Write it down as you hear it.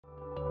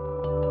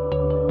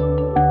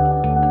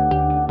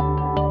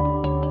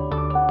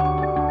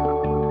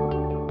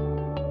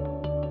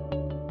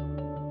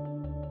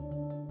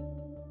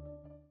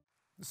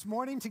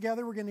morning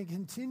together, we're going to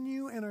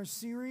continue in our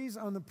series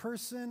on the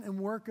person and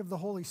work of the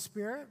Holy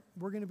Spirit.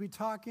 We're going to be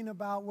talking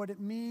about what it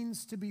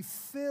means to be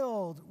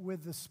filled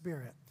with the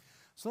Spirit.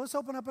 So let's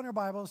open up in our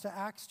Bibles to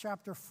Acts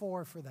chapter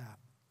 4 for that.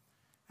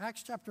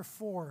 Acts chapter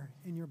 4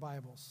 in your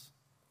Bibles.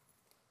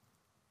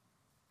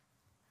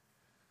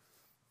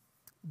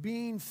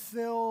 Being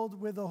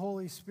filled with the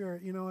Holy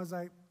Spirit. You know, as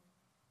I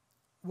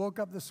woke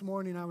up this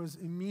morning, I was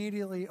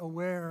immediately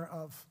aware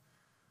of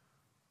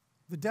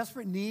the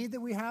desperate need that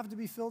we have to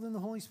be filled in the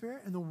Holy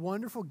Spirit and the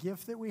wonderful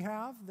gift that we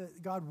have,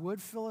 that God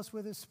would fill us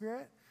with His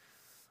Spirit.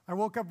 I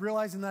woke up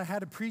realizing that I had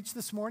to preach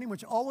this morning,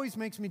 which always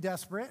makes me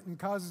desperate and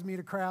causes me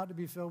to cry out to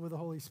be filled with the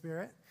Holy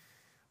Spirit.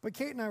 But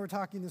Kate and I were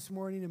talking this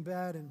morning in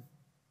bed, and,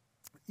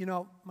 you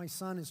know, my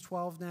son is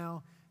 12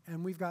 now,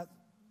 and we've got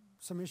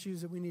some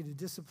issues that we need to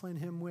discipline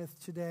him with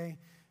today.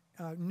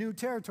 New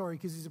territory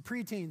because he's a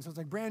preteen, so it's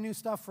like brand new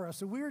stuff for us.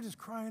 So we were just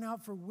crying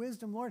out for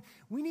wisdom. Lord,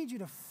 we need you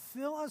to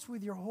fill us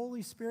with your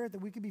Holy Spirit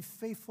that we could be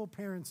faithful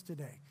parents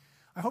today.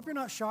 I hope you're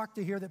not shocked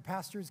to hear that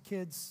pastors'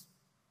 kids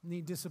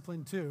need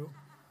discipline too.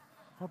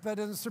 Hope that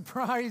doesn't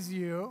surprise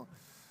you.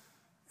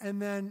 And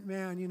then,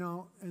 man, you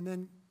know, and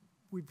then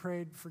we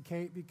prayed for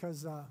Kate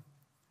because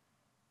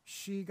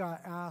she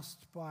got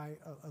asked by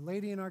a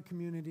lady in our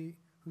community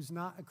who's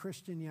not a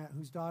Christian yet,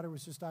 whose daughter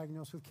was just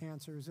diagnosed with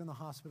cancer, who's in the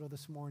hospital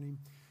this morning.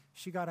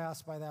 She got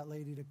asked by that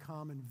lady to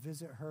come and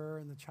visit her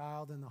and the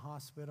child in the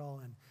hospital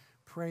and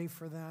pray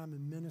for them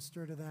and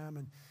minister to them.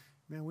 And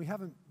man, we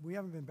haven't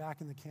been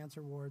back in the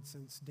cancer ward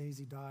since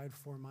Daisy died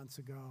 4 months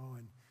ago.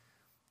 And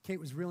Kate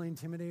was really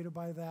intimidated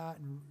by that.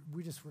 And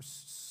we just were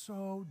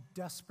so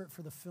desperate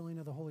for the filling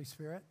of the Holy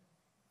Spirit.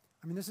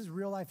 I mean, this is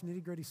real life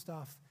nitty-gritty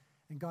stuff.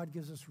 And God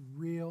gives us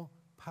real,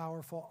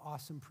 powerful,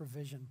 awesome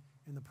provision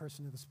in the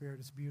person of the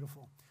Spirit. It's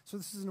beautiful. So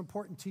this is an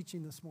important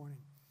teaching this morning.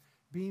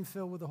 Being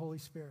filled with the Holy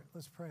Spirit.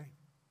 Let's pray.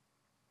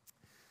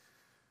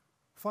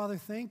 Father,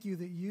 thank you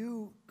that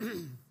you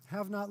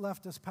have not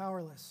left us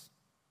powerless,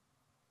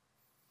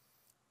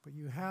 but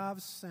you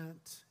have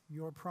sent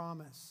your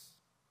promise,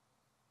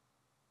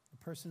 the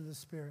person of the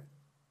Spirit,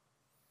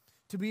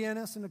 to be in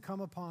us and to come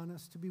upon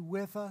us, to be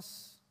with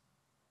us,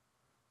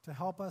 to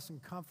help us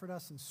and comfort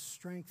us and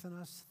strengthen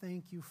us.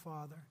 Thank you,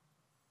 Father.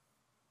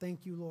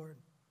 Thank you, Lord.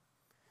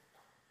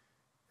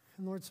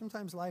 And Lord,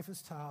 sometimes life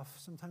is tough,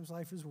 sometimes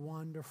life is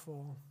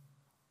wonderful,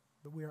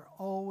 but we are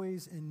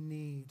always in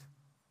need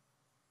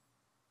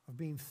of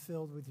being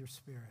filled with your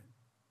Spirit.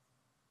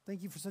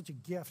 Thank you for such a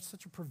gift,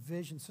 such a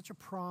provision, such a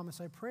promise.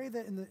 I pray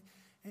that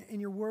in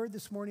your word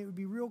this morning it would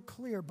be real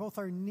clear, both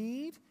our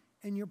need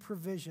and your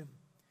provision.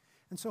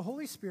 And so,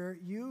 Holy Spirit,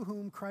 you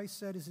whom Christ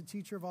said is a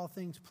teacher of all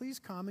things, please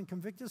come and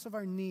convict us of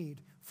our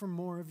need for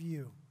more of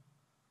you.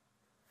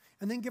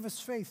 And then give us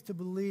faith to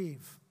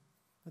believe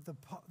that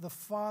the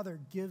Father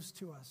gives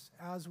to us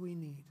as we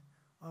need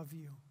of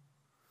you.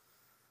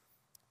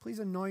 Please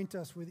anoint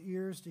us with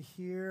ears to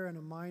hear and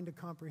a mind to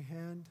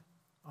comprehend,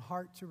 a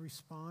heart to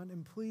respond.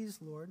 And please,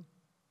 Lord,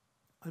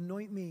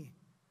 anoint me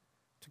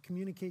to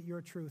communicate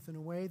your truth in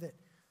a way that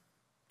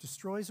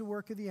destroys the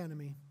work of the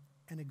enemy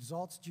and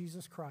exalts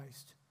Jesus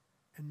Christ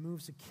and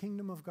moves the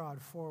kingdom of God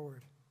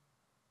forward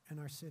in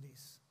our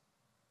cities.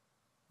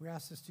 We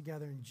ask this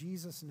together in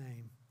Jesus'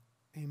 name.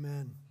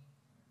 Amen.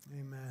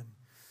 Amen.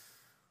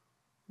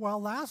 Well,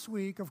 last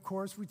week, of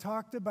course, we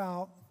talked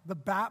about the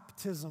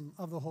baptism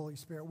of the Holy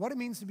Spirit, what it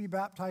means to be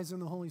baptized in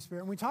the Holy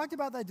Spirit. And we talked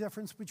about that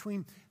difference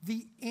between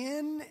the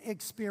in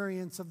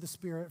experience of the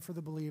Spirit for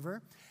the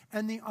believer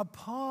and the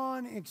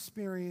upon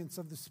experience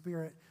of the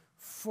Spirit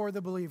for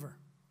the believer.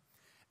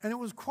 And it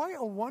was quite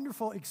a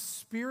wonderful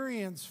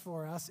experience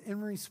for us in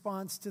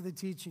response to the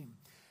teaching.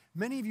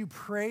 Many of you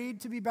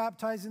prayed to be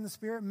baptized in the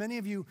Spirit. Many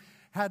of you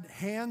had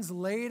hands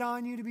laid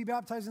on you to be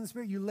baptized in the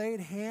Spirit. You laid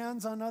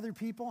hands on other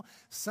people.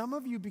 Some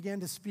of you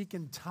began to speak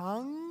in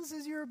tongues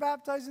as you were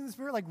baptized in the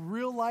Spirit, like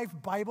real life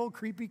Bible,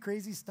 creepy,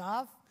 crazy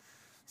stuff.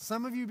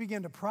 Some of you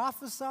began to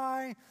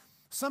prophesy.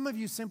 Some of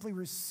you simply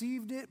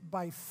received it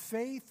by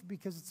faith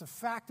because it's a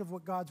fact of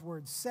what God's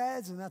word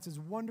says, and that's as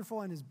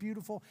wonderful and as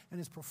beautiful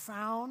and as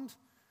profound.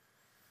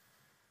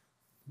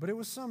 But it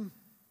was some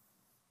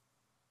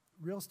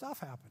real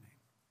stuff happening.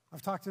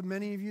 I've talked to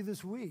many of you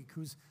this week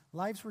whose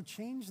lives were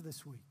changed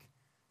this week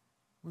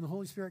when the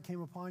Holy Spirit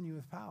came upon you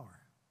with power.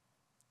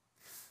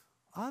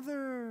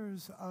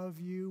 Others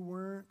of you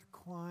weren't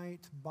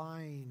quite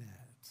buying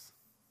it.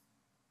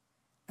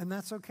 And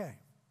that's okay.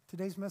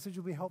 Today's message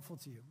will be helpful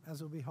to you, as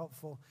it will be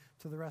helpful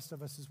to the rest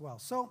of us as well.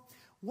 So,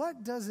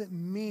 what does it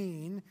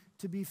mean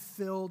to be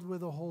filled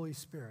with the Holy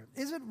Spirit?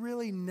 Is it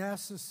really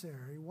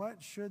necessary?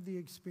 What should the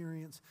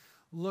experience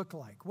look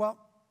like? Well,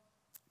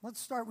 let's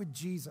start with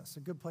Jesus,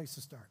 a good place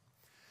to start.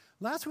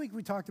 Last week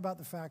we talked about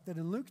the fact that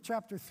in Luke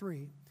chapter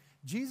 3,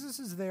 Jesus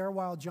is there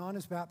while John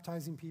is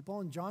baptizing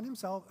people, and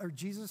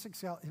Jesus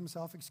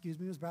himself,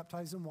 was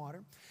baptized in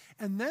water.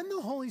 And then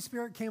the Holy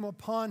Spirit came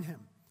upon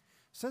him.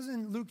 It says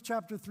in Luke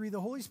chapter 3,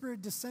 the Holy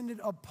Spirit descended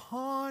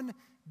upon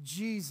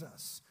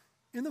Jesus.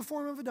 in the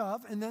form of a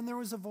dove, and then there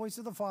was a voice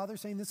of the Father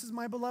saying, "This is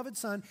my beloved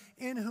Son,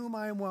 in whom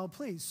I am well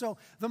pleased." So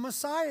the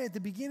Messiah at the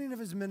beginning of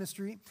his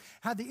ministry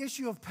had the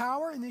issue of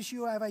power and the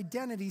issue of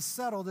identity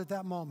settled at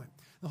that moment.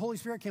 The Holy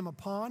Spirit came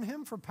upon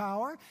him for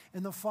power,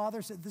 and the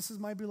Father said, "This is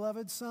my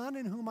beloved Son,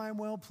 in whom I am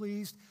well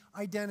pleased,"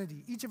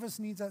 identity. Each of us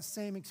needs that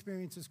same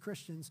experience as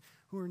Christians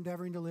who are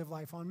endeavoring to live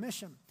life on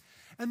mission.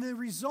 And the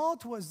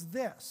result was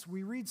this.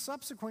 We read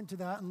subsequent to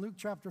that in Luke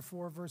chapter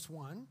 4, verse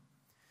 1.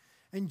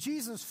 "And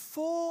Jesus,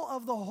 full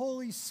of the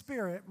Holy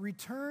Spirit,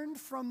 returned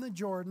from the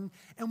Jordan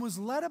and was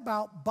led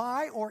about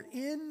by or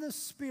in the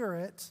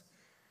Spirit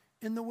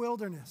in the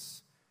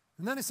wilderness."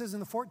 And then it says in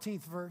the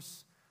 14th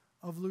verse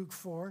of Luke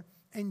 4,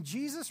 "And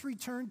Jesus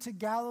returned to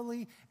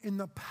Galilee in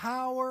the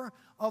power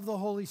of the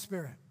Holy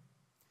Spirit."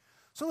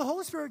 So the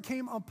Holy Spirit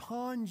came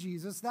upon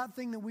Jesus, that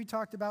thing that we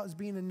talked about as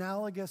being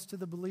analogous to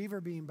the believer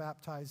being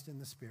baptized in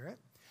the Spirit.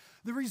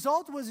 The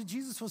result was that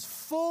Jesus was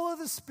full of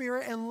the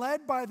Spirit and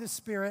led by the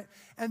Spirit,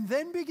 and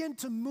then began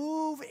to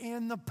move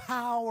in the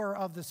power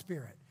of the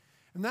Spirit.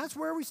 And that's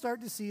where we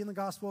start to see in the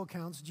gospel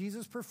accounts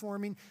Jesus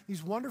performing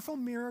these wonderful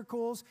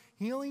miracles,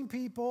 healing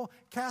people,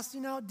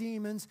 casting out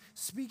demons,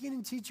 speaking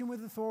and teaching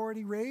with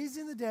authority,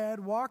 raising the dead,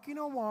 walking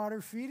on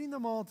water, feeding the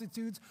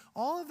multitudes,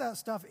 all of that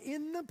stuff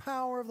in the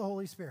power of the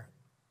Holy Spirit.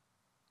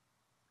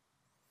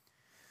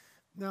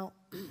 Now,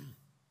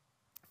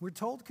 we're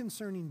told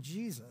concerning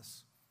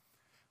Jesus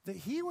that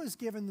he was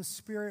given the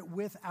Spirit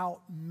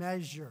without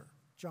measure,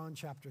 John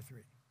chapter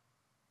 3.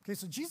 Okay,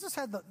 so Jesus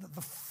had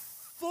the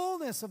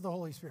fullness of the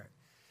Holy Spirit.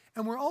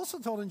 And we're also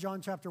told in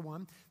John chapter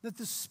 1 that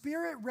the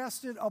Spirit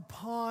rested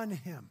upon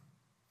him.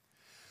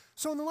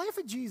 So in the life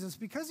of Jesus,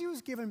 because he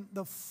was given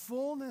the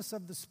fullness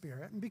of the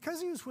Spirit, and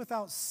because he was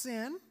without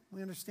sin,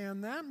 we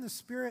understand that, and the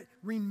Spirit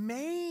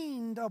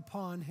remained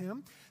upon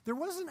him, there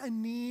wasn't a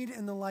need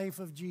in the life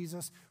of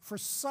Jesus for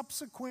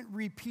subsequent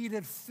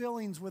repeated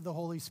fillings with the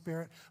Holy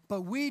Spirit,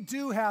 but we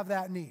do have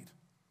that need.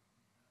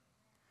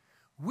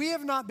 We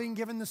have not been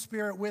given the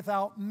Spirit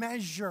without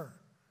measure.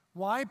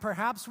 Why?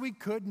 Perhaps we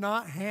could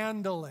not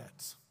handle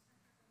it.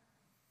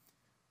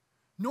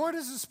 Nor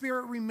does the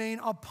Spirit remain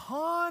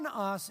upon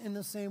us in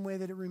the same way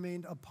that it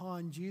remained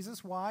upon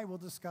Jesus. Why? We'll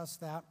discuss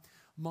that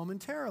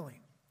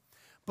momentarily.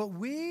 But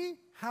we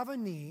have a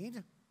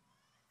need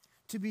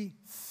to be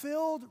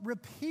filled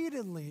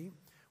repeatedly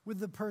with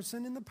the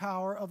person and the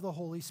power of the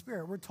Holy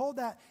Spirit. We're told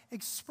that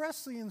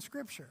expressly in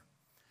Scripture.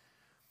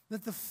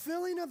 That the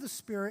filling of the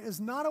Spirit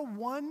is not a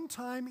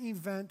one-time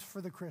event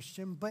for the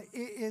Christian, but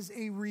it is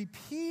a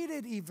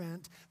repeated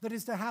event that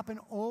is to happen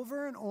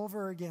over and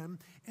over again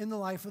in the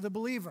life of the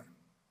believer.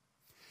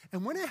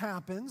 And when it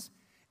happens,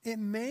 it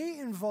may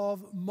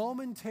involve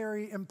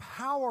momentary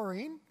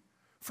empowering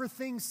for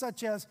things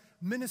such as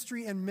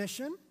ministry and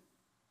mission,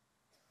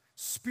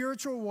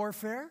 spiritual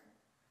warfare,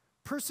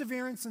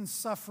 perseverance and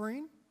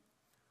suffering,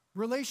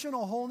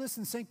 relational wholeness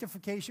and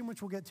sanctification,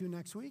 which we'll get to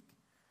next week,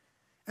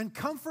 and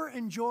comfort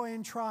and joy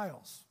in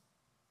trials.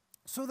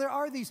 So there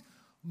are these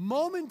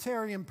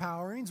momentary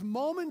empowerings,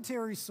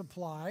 momentary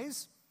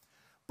supplies,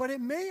 but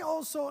it may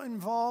also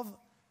involve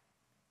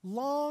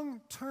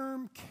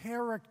long-term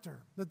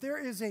character, that there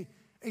is a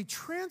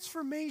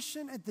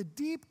transformation at the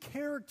deep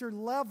character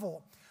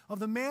level of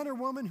the man or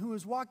woman who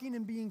is walking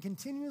and being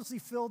continuously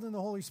filled in the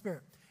Holy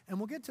Spirit. And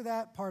we'll get to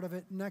that part of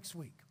it next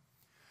week.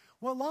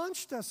 What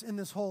launched us in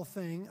this whole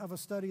thing of a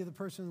study of the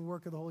person and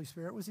work of the Holy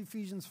Spirit was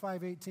Ephesians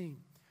 5:18,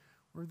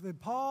 where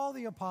Paul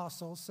the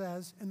Apostle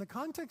says, in the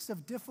context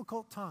of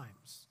difficult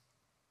times,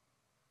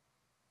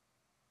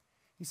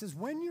 he says,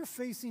 when you're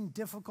facing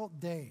difficult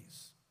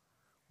days,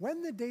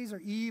 when the days are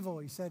evil,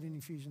 he said in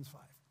Ephesians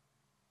 5.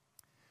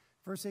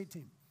 Verse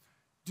 18,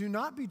 do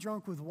not be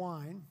drunk with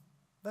wine,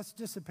 that's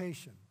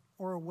dissipation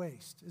or a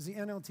waste. As the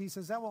NLT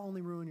says, that will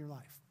only ruin your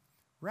life.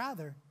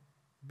 Rather,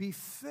 be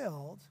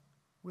filled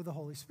with the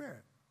Holy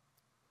Spirit.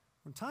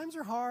 When times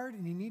are hard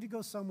and you need to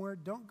go somewhere,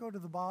 don't go to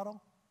the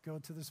bottle, go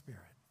to the Spirit.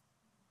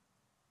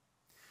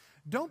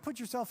 Don't put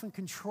yourself in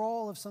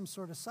control of some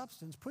sort of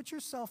substance. Put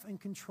yourself in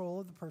control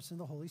of the person of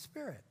the Holy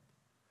Spirit.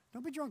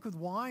 Don't be drunk with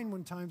wine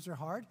when times are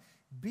hard.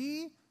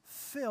 Be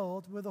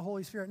filled with the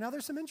Holy Spirit. Now,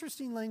 there's some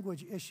interesting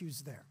language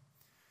issues there.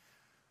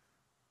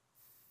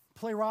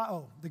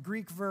 Plerao, the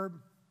Greek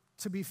verb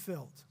to be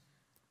filled.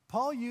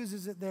 Paul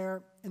uses it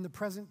there in the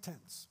present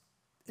tense.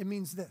 It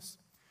means this,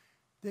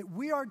 that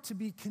we are to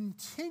be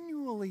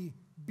continually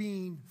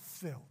being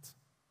filled.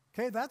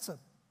 Okay, that's a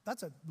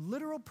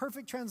literal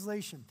perfect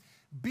translation.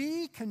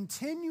 Be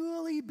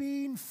continually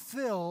being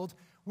filled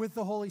with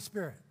the Holy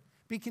Spirit.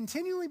 Be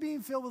continually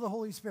being filled with the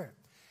Holy Spirit.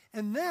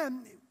 And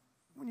then,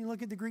 when you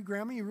look at the Greek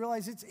grammar, you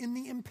realize it's in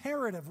the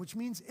imperative, which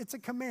means it's a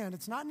command.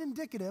 It's not an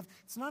indicative.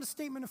 It's not a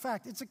statement of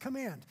fact. It's a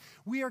command.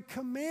 We are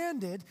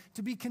commanded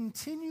to be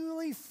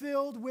continually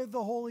filled with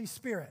the Holy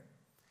Spirit.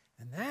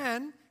 And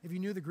then, if you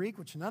knew the Greek,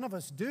 which none of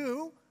us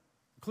do,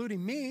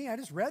 including me, I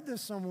just read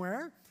this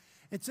somewhere,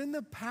 it's in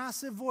the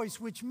passive voice,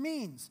 which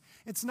means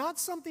it's not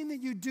something that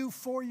you do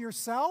for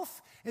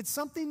yourself. It's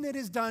something that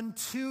is done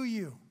to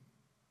you.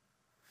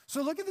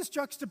 So look at this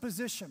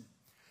juxtaposition.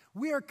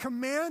 We are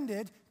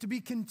commanded to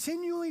be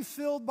continually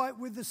filled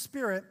with the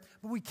Spirit,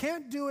 but we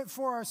can't do it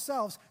for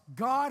ourselves.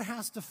 God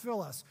has to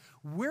fill us.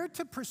 We're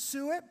to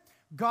pursue it.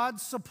 God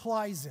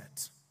supplies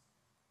it.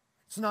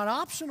 It's not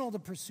optional to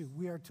pursue.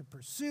 We are to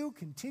pursue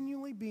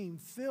continually being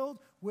filled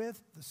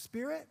with the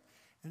Spirit,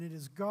 and it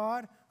is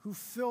God who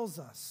fills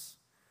us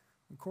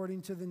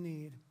according to the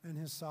need and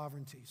his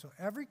sovereignty. So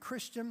every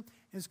Christian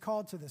is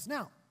called to this.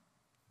 Now,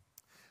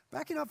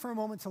 backing up for a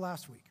moment to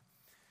last week.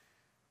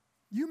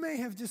 You may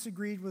have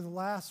disagreed with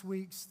last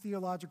week's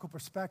theological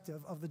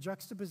perspective of the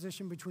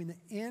juxtaposition between the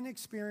in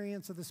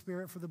experience of the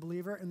Spirit for the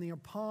believer and the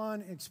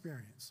upon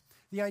experience.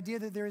 The idea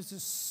that there is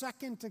this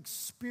second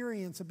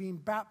experience of being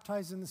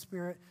baptized in the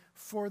Spirit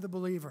for the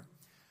believer.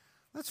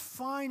 That's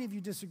fine if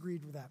you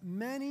disagreed with that.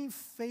 Many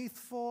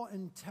faithful,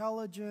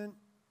 intelligent,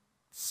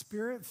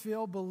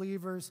 Spirit-filled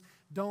believers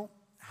don't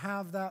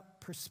have that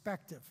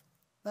perspective.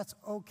 That's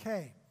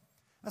okay.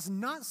 That's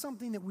not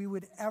something that we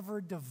would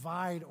ever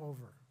divide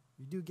over.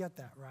 You do get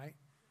that, right?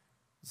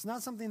 It's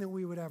not something that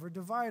we would ever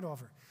divide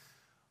over.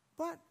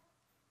 But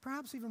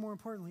perhaps even more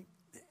importantly,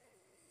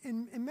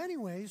 in many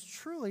ways,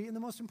 truly, in the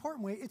most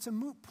important way, it's a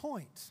moot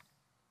point.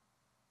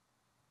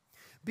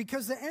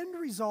 Because the end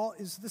result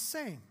is the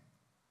same.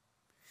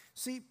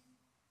 See,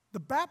 the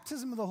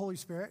baptism of the Holy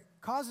Spirit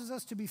causes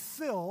us to be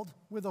filled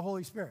with the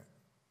Holy Spirit.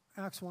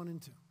 Acts 1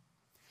 and 2.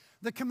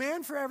 The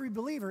command for every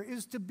believer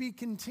is to be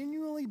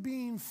continually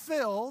being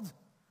filled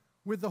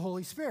with the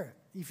Holy Spirit.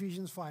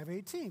 Ephesians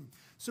 5:18.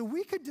 So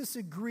we could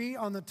disagree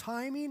on the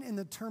timing and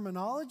the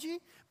terminology,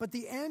 but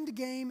the end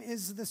game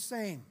is the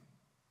same.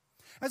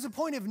 As a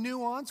point of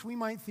nuance, we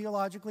might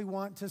theologically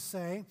want to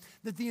say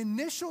that the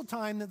initial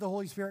time that the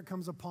Holy Spirit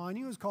comes upon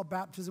you is called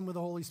baptism with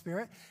the Holy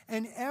Spirit,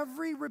 and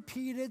every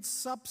repeated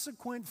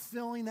subsequent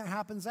filling that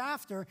happens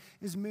after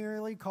is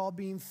merely called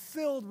being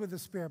filled with the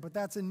Spirit. But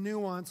that's a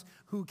nuance.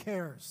 Who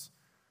cares?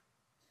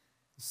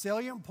 The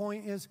salient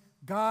point is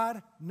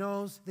God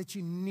knows that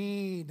you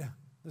need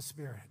the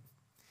Spirit.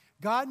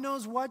 God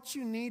knows what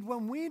you need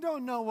when we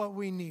don't know what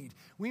we need.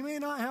 We may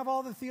not have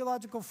all the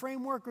theological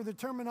framework or the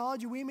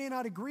terminology. We may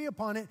not agree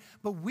upon it,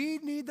 but we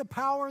need the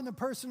power in the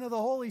person of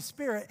the Holy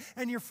Spirit,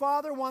 and your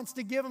Father wants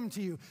to give them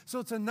to you. So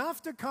it's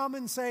enough to come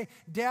and say,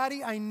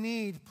 Daddy, I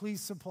need,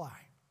 please supply.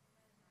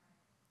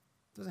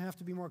 It doesn't have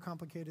to be more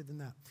complicated than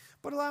that.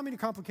 But allow me to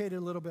complicate it a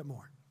little bit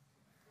more.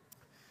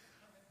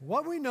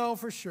 What we know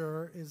for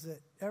sure is that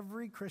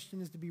every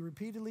Christian is to be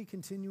repeatedly,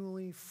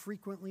 continually,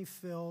 frequently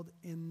filled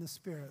in the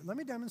Spirit. Let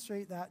me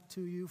demonstrate that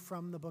to you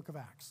from the book of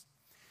Acts.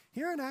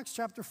 Here in Acts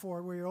chapter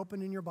 4, where you're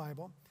open in your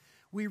Bible,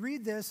 we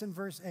read this in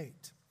verse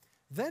 8.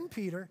 Then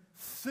Peter,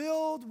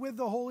 filled with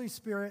the Holy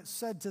Spirit,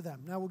 said to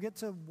them. Now we'll get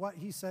to what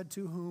he said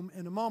to whom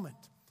in a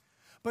moment.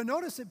 But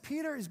notice that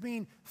Peter is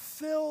being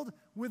filled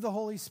with the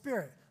Holy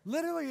Spirit.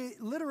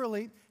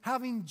 Literally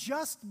having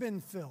just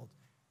been filled.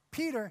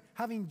 Peter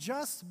having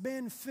just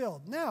been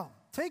filled. Now,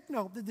 take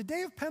note that the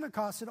day of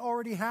Pentecost had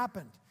already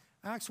happened.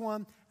 Acts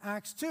 1,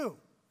 Acts 2.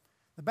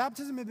 The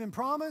baptism had been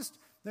promised.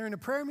 They're in a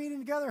prayer meeting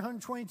together,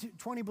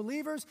 120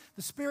 believers.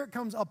 The Spirit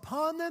comes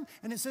upon them,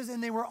 and it says,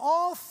 and they were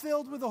all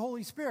filled with the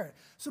Holy Spirit.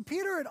 So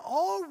Peter had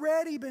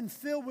already been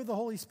filled with the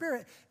Holy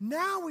Spirit.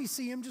 Now we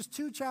see him just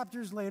 2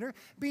 chapters later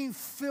being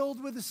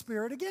filled with the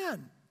Spirit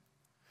again.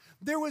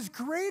 There was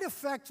great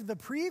effect the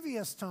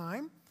previous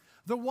time.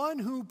 The one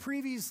who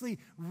previously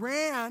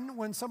ran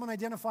when someone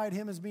identified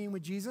him as being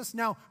with Jesus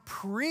now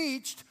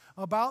preached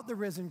about the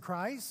risen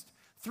Christ.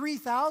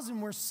 3,000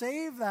 were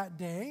saved that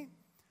day.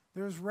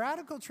 There was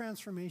radical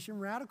transformation,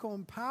 radical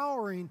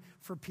empowering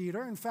for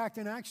Peter. In fact,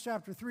 in Acts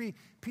chapter 3,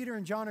 Peter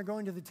and John are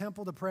going to the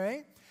temple to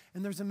pray,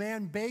 and there's a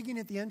man begging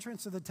at the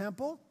entrance of the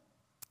temple.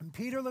 And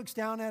Peter looks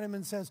down at him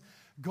and says,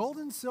 gold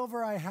and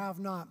silver I have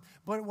not,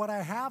 but what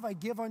I have I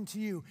give unto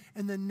you.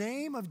 In the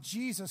name of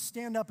Jesus,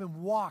 stand up and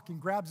walk, and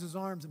grabs his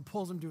arms and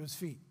pulls him to his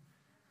feet.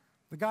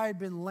 The guy had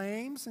been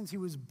lame since he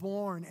was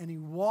born, and he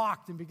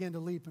walked and began to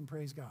leap and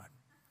praise God.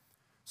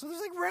 So there's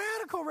like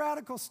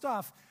radical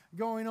stuff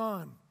going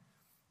on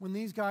when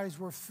these guys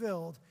were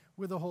filled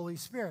with the Holy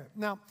Spirit.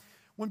 Now,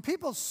 when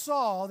people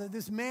saw that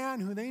this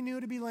man who they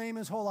knew to be lame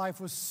his whole life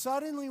was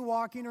suddenly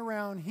walking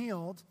around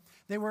healed,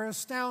 they were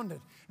astounded.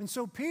 And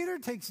so Peter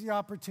takes the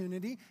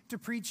opportunity to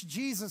preach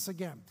Jesus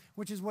again,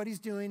 which is what he's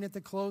doing at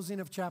the closing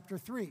of chapter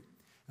 3.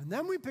 And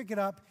then we pick it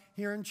up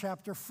here in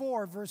chapter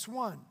 4, verse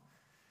 1.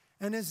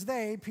 And as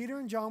they, Peter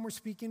and John, were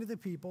speaking to the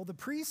people, the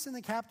priests and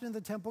the captain of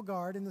the temple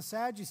guard and the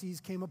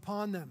Sadducees came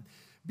upon them,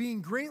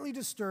 being greatly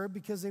disturbed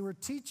because they were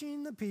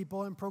teaching the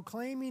people and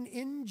proclaiming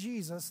in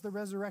Jesus the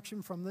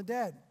resurrection from the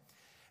dead.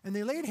 And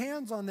they laid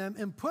hands on them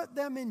and put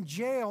them in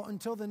jail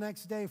until the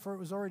next day, for it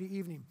was already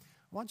evening.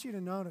 I want you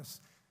to notice,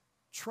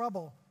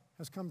 trouble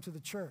has come to the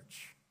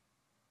church.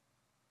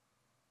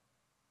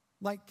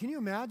 Like, can you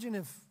imagine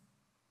if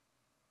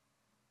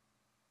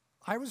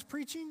I was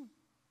preaching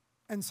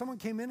and someone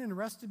came in and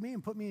arrested me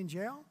and put me in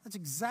jail? That's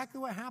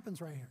exactly what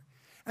happens right here.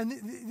 And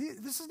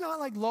this is not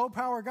like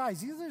low-power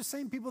guys. These are the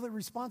same people that are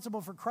responsible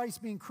for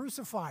Christ being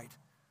crucified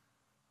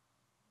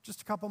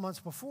just a couple months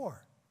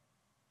before.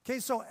 Okay,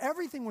 so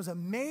everything was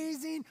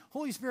amazing.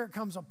 Holy Spirit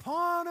comes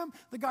upon him.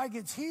 The guy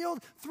gets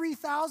healed.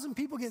 3,000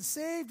 people get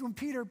saved when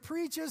Peter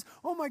preaches.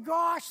 Oh my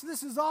gosh,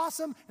 this is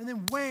awesome. And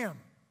then wham,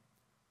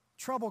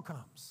 trouble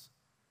comes.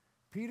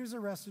 Peter's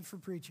arrested for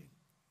preaching.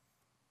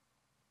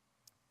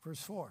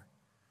 Verse 4.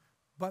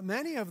 But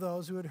many of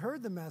those who had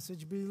heard the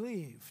message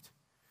believed.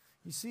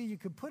 You see, you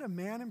could put a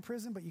man in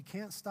prison, but you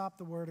can't stop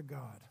the word of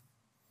God.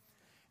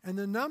 And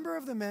the number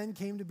of the men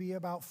came to be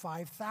about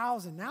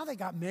 5,000. Now they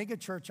got mega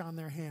church on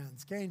their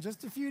hands. Okay, in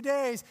just a few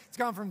days, it's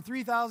gone from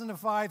 3,000 to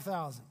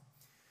 5,000.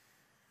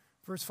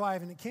 Verse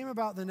 5, and it came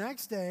about the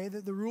next day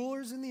that the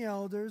rulers and the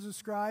elders, the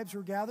scribes,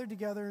 were gathered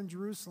together in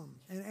Jerusalem.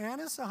 And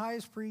Annas, the high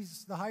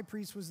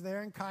priest, was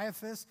there, and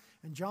Caiaphas,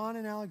 and John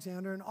and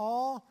Alexander, and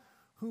all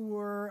who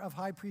were of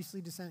high priestly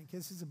descent. Okay,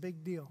 this is a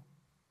big deal.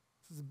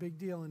 This is a big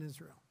deal in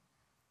Israel.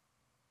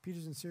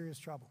 Peter's in serious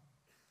trouble.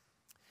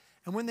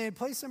 And when they had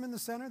placed him in the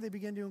center, they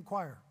began to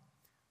inquire,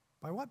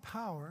 by what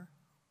power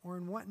or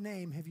in what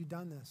name have you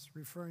done this?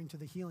 Referring to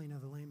the healing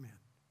of the lame man.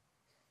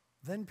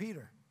 Then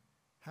Peter,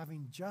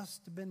 having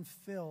just been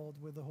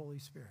filled with the Holy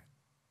Spirit,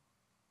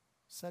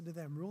 said to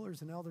them,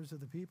 rulers and elders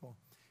of the people,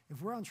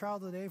 if we're on trial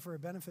today for a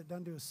benefit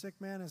done to a sick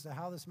man as to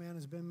how this man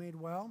has been made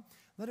well,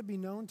 let it be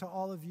known to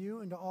all of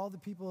you and to all the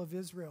people of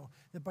Israel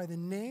that by the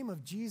name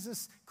of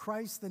Jesus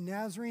Christ the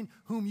Nazarene,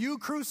 whom you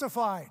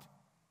crucified.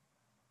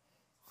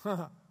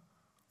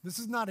 This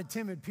is not a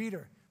timid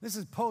Peter. This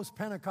is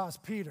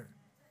post-Pentecost Peter.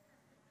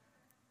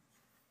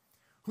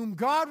 Whom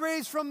God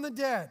raised from the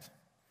dead.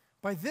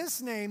 By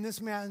this name, this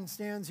man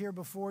stands here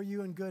before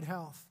you in good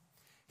health.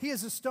 He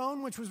is a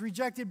stone which was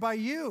rejected by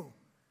you,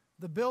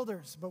 the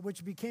builders, but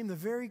which became the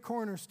very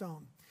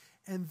cornerstone.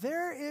 And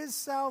there is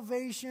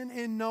salvation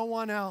in no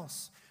one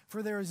else.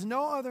 For there is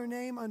no other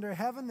name under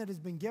heaven that has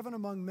been given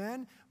among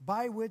men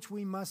by which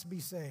we must be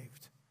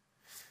saved.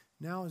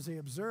 Now, as they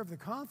observed the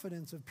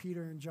confidence of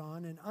Peter and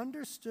John and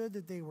understood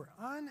that they were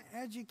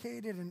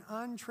uneducated and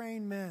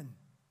untrained men,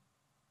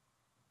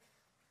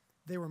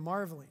 they were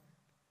marveling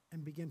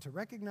and began to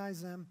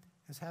recognize them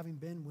as having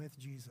been with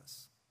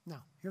Jesus.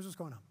 Now, here's what's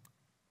going on.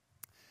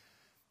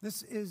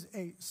 This is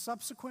a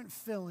subsequent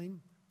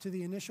filling to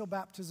the initial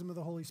baptism of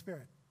the Holy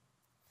Spirit.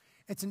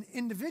 It's an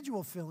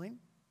individual filling.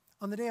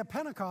 On the day of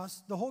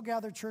Pentecost, the whole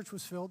gathered church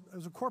was filled. It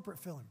was a corporate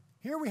filling.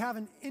 Here we have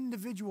an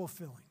individual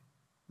filling,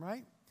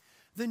 right?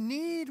 The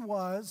need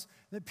was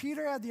that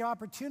Peter had the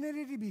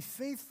opportunity to be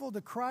faithful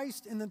to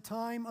Christ in the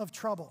time of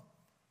trouble.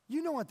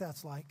 You know what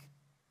that's like.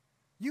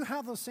 You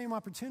have those same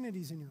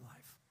opportunities in your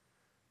life.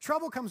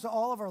 Trouble comes to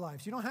all of our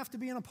lives. You don't have to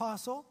be an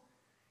apostle.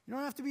 You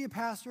don't have to be a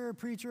pastor, a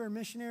preacher, a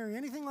missionary,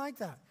 anything like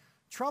that.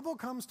 Trouble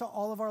comes to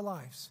all of our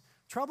lives.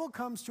 Trouble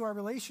comes to our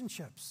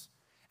relationships.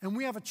 And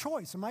we have a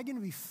choice. Am I going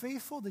to be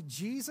faithful to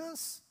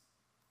Jesus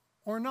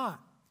or not?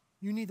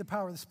 You need the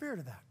power of the Spirit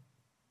of that.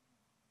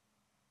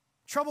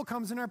 Trouble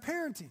comes in our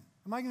parenting.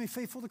 Am I going to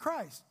be faithful to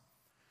Christ?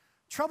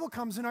 Trouble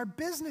comes in our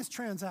business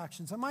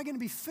transactions. Am I going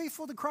to be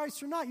faithful to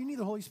Christ or not? You need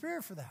the Holy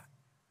Spirit for that.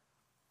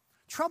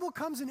 Trouble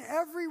comes in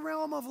every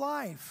realm of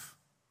life.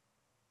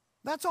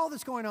 That's all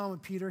that's going on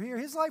with Peter here.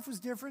 His life was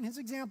different. His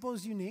example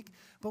is unique.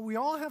 But we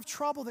all have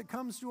trouble that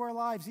comes to our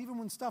lives, even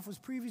when stuff was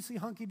previously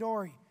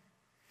hunky-dory.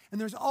 And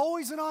there's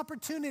always an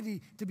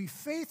opportunity to be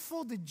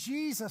faithful to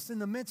Jesus in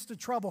the midst of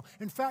trouble.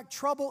 In fact,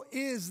 trouble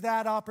is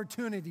that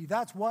opportunity.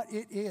 That's what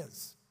it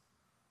is.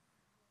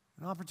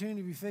 An opportunity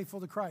to be faithful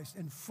to Christ.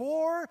 And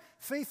for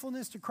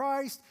faithfulness to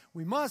Christ,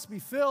 we must be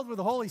filled with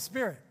the Holy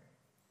Spirit.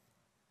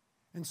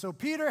 And so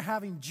Peter,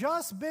 having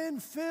just been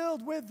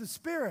filled with the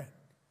Spirit,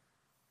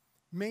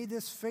 made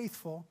this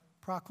faithful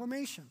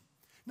proclamation.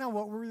 Now,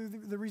 what were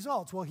the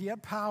results? Well, he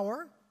had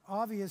power,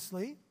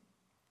 obviously.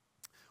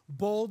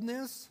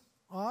 Boldness,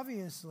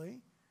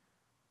 obviously.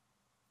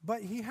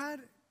 But he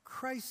had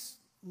Christ's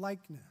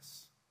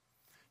likeness.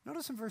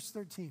 Notice in verse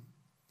 13.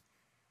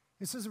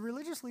 It says the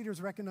religious leaders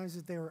recognized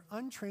that they were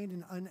untrained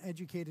and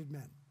uneducated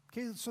men.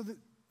 Okay, so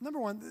number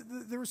one,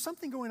 there was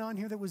something going on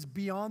here that was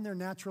beyond their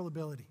natural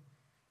ability.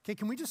 Okay,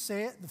 can we just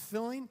say it? The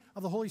filling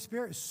of the Holy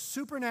Spirit is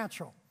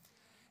supernatural.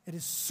 It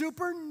is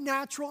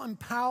supernatural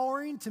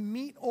empowering to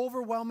meet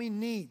overwhelming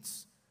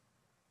needs.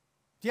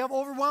 Do you have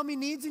overwhelming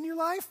needs in your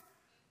life?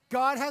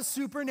 God has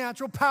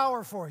supernatural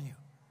power for you.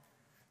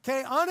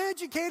 Okay,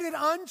 uneducated,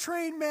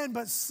 untrained men,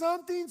 but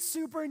something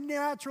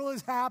supernatural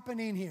is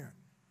happening here.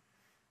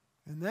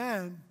 And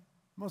then,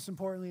 most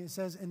importantly, it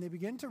says, and they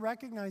begin to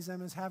recognize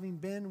them as having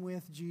been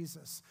with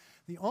Jesus.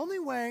 The only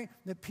way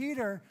that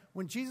Peter,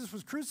 when Jesus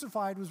was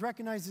crucified, was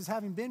recognized as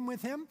having been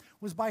with him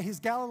was by his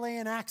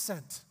Galilean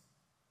accent.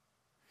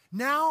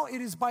 Now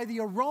it is by the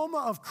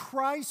aroma of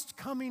Christ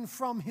coming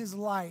from his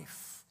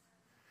life.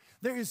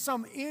 There is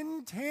some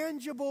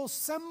intangible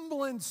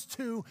semblance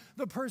to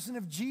the person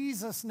of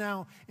Jesus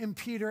now in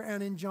Peter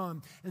and in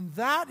John. And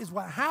that is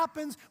what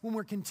happens when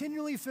we're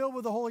continually filled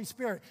with the Holy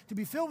Spirit. To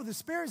be filled with the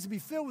Spirit is to be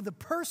filled with the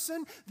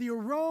person, the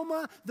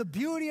aroma, the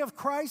beauty of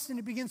Christ, and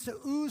it begins to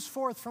ooze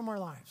forth from our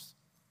lives.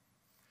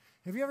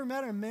 Have you ever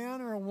met a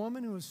man or a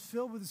woman who was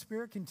filled with the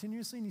Spirit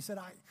continuously and you said,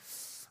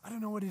 I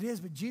don't know what it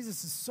is, but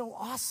Jesus is so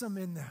awesome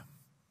in them.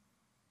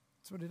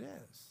 That's what it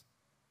is.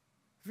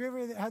 Have you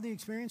ever had the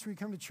experience where you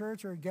come to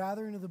church or a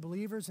gathering of the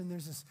believers and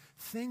there's this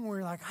thing where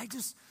you're like, I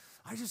just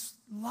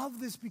love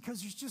this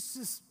because there's just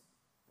this,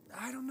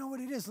 I don't know what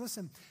it is.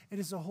 Listen, it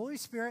is the Holy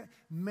Spirit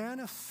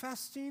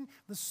manifesting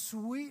the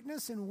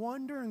sweetness and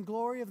wonder and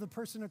glory of the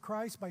person of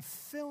Christ by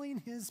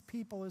filling his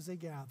people as they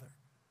gather.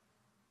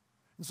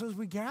 And so as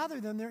we gather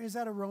them, there is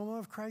that aroma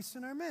of Christ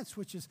in our midst,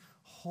 which is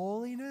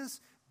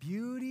holiness,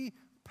 beauty,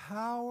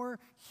 power,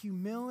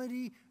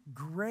 humility,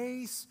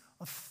 grace,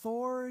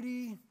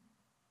 authority,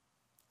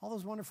 all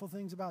those wonderful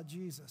things about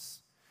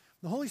Jesus.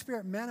 The Holy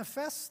Spirit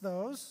manifests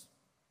those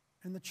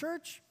in the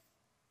church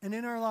and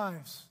in our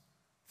lives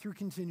through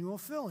continual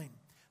filling.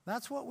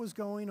 That's what was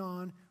going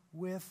on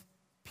with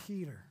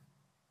Peter.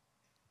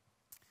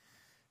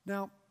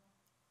 Now,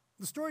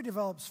 the story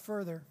develops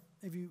further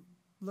if you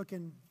look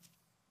in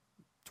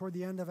toward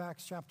the end of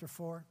Acts chapter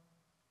 4.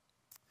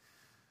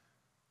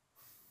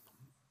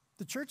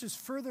 The church is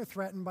further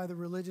threatened by the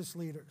religious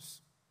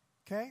leaders,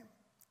 okay?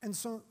 And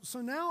so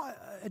now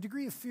a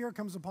degree of fear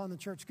comes upon the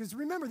church. Because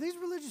remember, these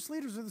religious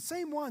leaders are the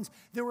same ones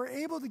that were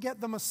able to get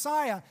the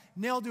Messiah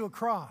nailed to a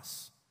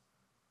cross.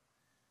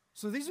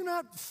 So these are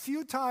not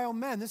futile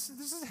men. This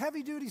is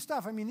heavy-duty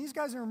stuff. I mean, these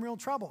guys are in real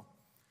trouble.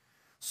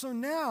 So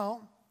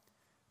now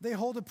they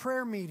hold a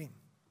prayer meeting.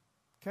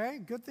 Okay?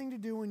 Good thing to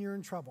do when you're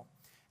in trouble.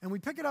 And we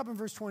pick it up in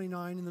verse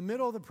 29, in the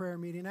middle of the prayer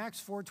meeting,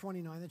 Acts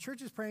 4:29. The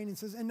church is praying and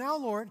says, "And now,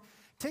 Lord,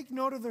 take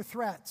note of their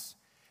threats,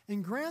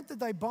 and grant that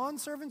thy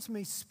bondservants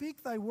may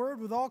speak thy word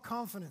with all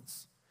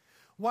confidence,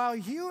 while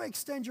you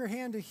extend your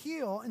hand to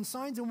heal, and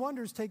signs and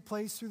wonders take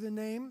place through the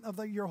name of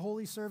your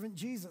holy servant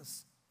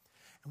Jesus."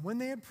 And when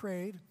they had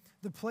prayed,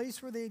 the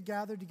place where they had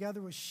gathered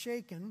together was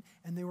shaken,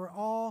 and they were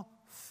all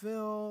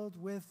filled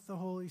with the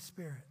Holy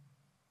Spirit,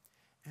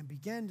 and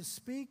began to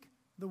speak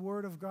the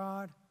word of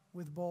God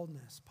with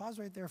boldness. Pause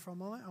right there for a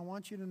moment. I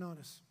want you to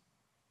notice.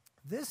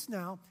 This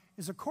now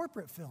is a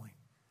corporate filling.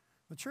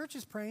 The church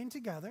is praying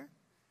together,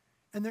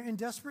 and they're in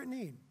desperate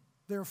need.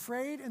 They're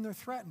afraid and they're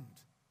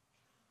threatened.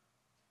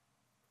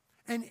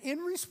 And in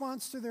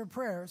response to their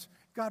prayers,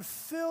 God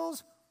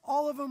fills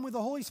all of them with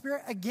the Holy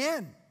Spirit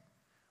again.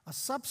 A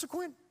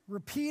subsequent,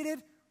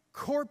 repeated,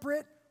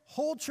 corporate,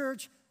 whole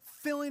church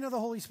filling of the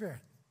Holy Spirit.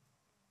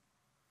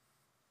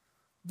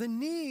 The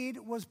need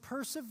was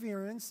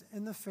perseverance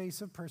in the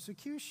face of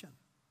persecution.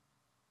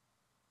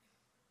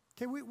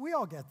 Okay, we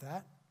all get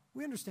that.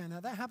 We understand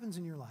that. That happens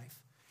in your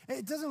life.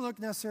 It doesn't look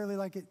necessarily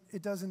like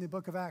it does in the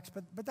book of Acts,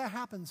 but that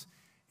happens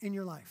in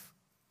your life.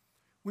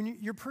 When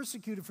you're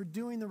persecuted for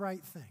doing the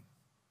right thing.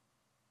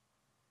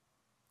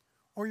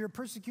 Or you're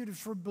persecuted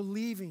for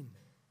believing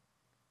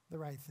the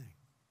right thing.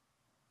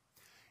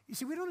 You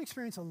see, we don't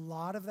experience a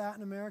lot of that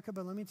in America,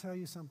 but let me tell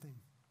you something.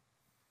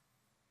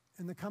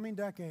 In the coming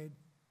decade,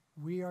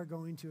 we are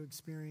going to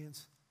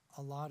experience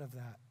a lot of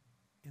that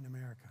in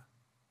America.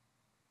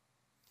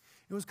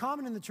 It was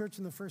common in the church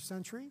in the first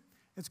century.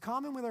 It's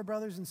common with our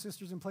brothers and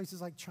sisters in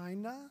places like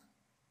China,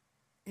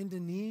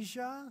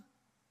 Indonesia,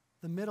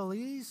 the Middle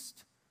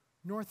East,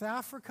 North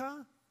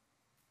Africa.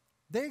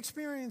 They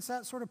experience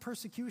that sort of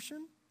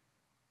persecution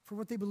for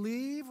what they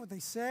believe, what they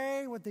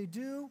say, what they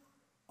do,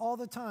 all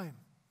the time.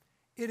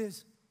 It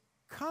is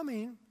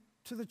coming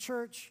to the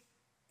church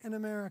in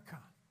America.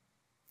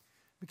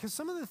 Because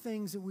some of the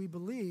things that we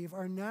believe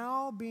are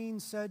now being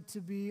said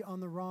to be on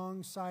the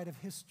wrong side of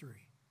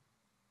history.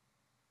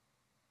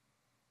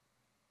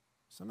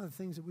 Some of the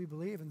things that we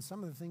believe and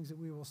some of the things that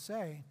we will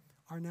say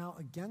are now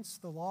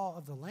against the law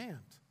of the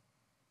land.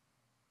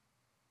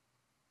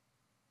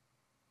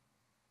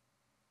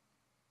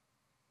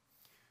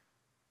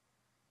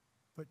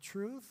 But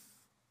truth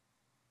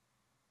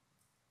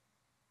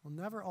will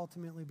never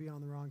ultimately be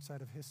on the wrong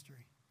side of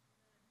history.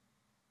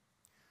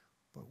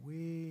 But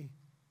we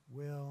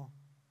will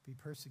be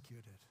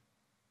persecuted.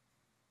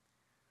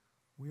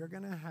 We are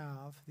going to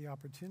have the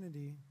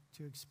opportunity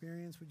to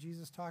experience what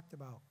Jesus talked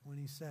about when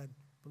he said,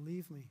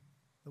 "Believe me,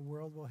 the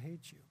world will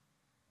hate you."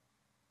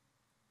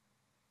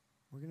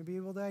 We're going to be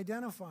able to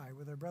identify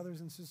with our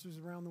brothers and sisters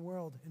around the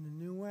world in a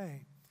new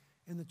way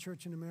in the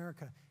church in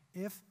America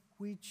if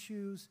we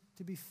choose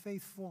to be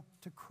faithful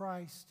to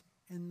Christ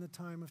in the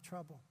time of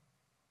trouble.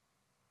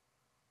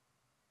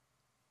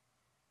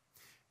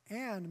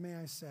 And may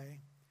I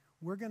say,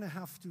 we're going to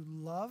have to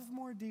love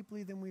more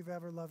deeply than we've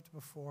ever loved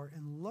before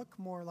and look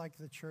more like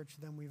the church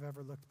than we've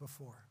ever looked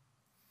before.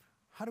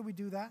 How do we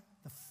do that?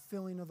 The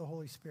filling of the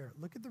Holy Spirit.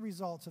 Look at the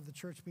results of the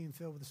church being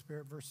filled with the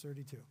Spirit, verse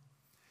 32.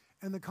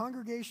 And the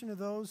congregation of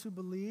those who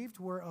believed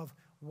were of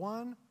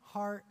one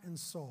heart and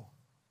soul.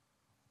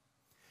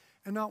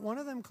 And not one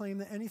of them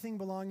claimed that anything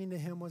belonging to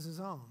him was his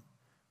own,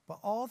 but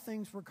all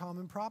things were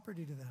common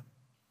property to them.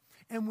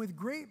 And with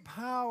great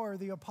power,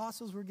 the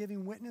apostles were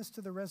giving witness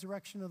to the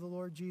resurrection of the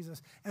Lord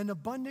Jesus, and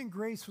abundant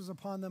grace was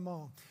upon them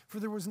all. For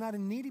there was not a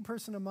needy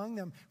person among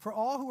them. For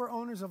all who were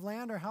owners of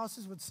land or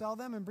houses would sell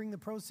them and bring the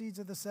proceeds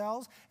of the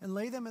sales and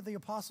lay them at the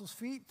apostles'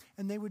 feet,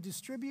 and they would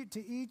distribute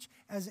to each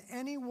as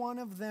any one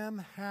of them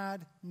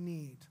had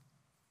need.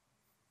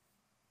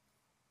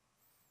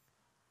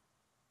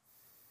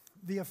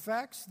 the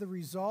effects, the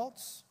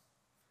results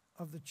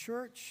of the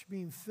church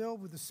being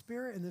filled with the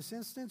Spirit in this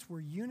instance were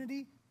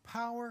unity,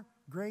 power,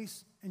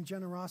 grace, and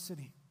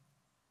generosity.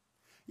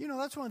 You know,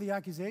 that's one of the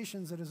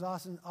accusations that is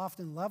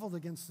often leveled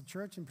against the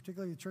church, and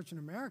particularly the church in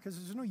America, is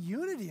there's no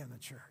unity in the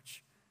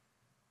church.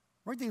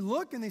 Right? They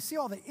look and they see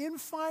all the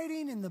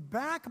infighting and the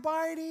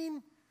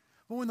backbiting.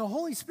 But when the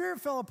Holy Spirit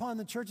fell upon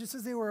the church, it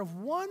says they were of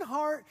one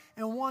heart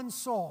and one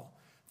soul.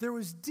 There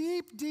was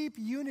deep, deep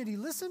unity.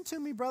 Listen to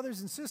me,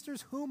 brothers and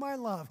sisters, whom I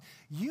love.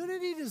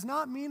 Unity does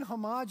not mean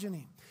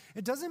homogeny.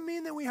 It doesn't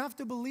mean that we have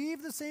to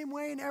believe the same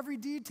way in every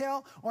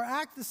detail or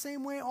act the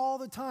same way all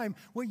the time.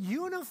 What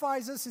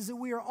unifies us is that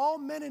we are all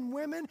men and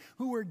women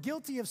who were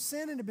guilty of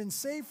sin and have been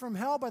saved from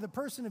hell by the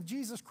person of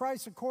Jesus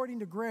Christ according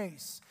to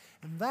grace.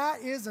 And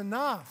that is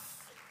enough.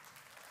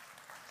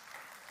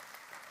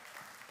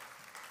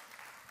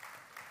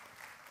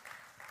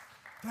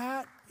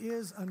 That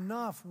is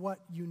enough. What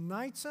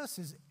unites us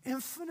is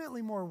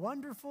infinitely more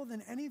wonderful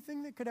than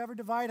anything that could ever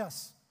divide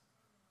us.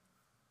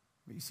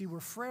 But you see,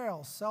 we're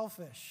frail,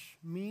 selfish,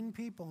 mean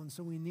people, and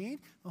so we need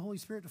the Holy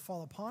Spirit to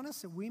fall upon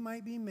us that we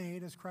might be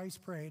made, as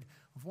Christ prayed,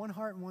 of one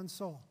heart and one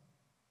soul.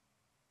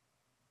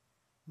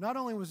 Not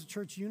only was the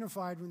church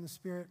unified when the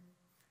Spirit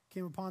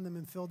came upon them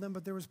and filled them,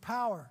 but there was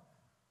power.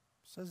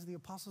 It says the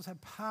apostles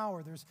had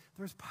power.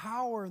 There's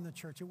power in the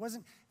church. It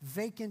wasn't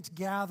vacant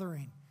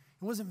gathering.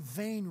 It wasn't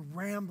vain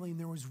rambling.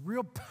 There was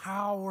real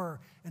power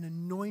and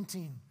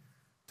anointing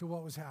to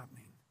what was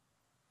happening.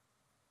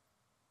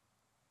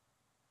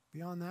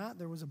 Beyond that,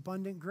 there was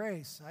abundant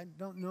grace. I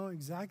don't know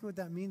exactly what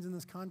that means in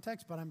this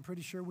context, but I'm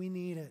pretty sure we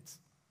need it.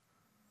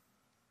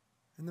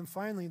 And then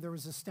finally, there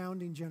was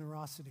astounding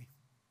generosity.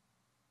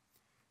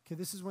 Okay,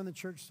 this is when the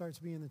church starts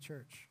being the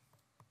church.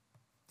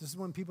 This is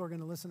when people are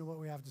going to listen to what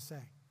we have to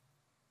say.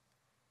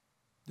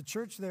 The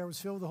church there was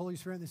filled with the Holy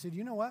Spirit, and they said,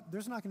 you know what?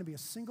 There's not going to be a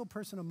single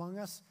person among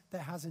us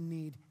that has a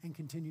need and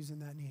continues in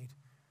that need.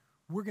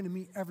 We're going to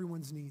meet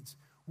everyone's needs.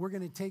 We're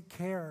going to take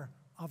care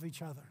of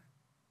each other.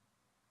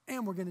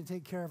 And we're going to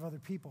take care of other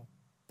people.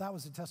 That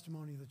was the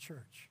testimony of the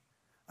church.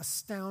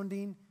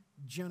 Astounding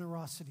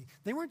generosity.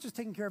 They weren't just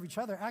taking care of each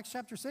other. Acts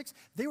chapter 6,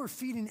 they were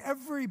feeding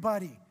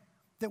everybody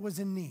that was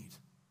in need.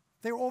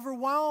 They were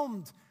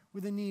overwhelmed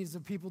with the needs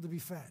of people to be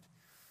fed.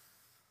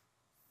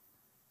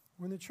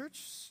 When the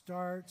church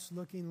starts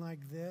looking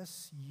like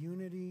this,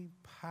 unity,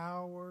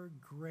 power,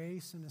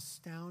 grace, and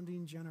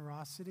astounding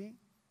generosity,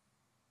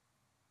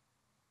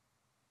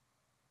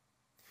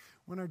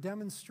 when our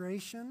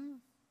demonstration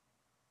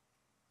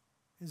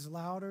is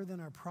louder than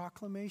our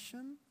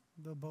proclamation,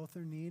 though both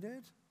are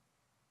needed,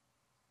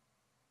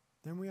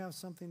 then we have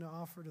something to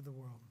offer to the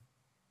world.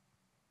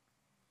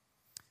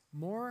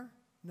 More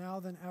now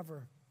than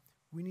ever,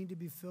 we need to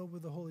be filled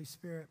with the Holy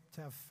Spirit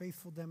to have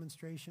faithful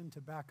demonstration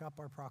to back up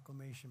our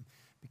proclamation,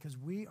 because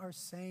we are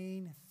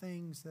saying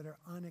things that are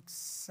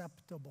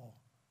unacceptable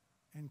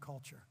in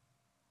culture.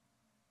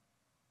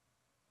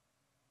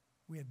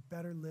 We had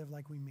better live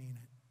like we mean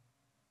it.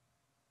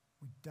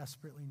 We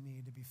desperately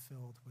need to be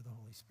filled with the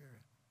Holy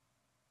Spirit.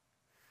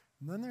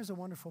 And then there's a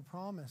wonderful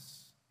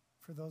promise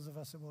for those of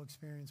us that will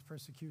experience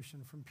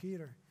persecution from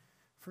Peter.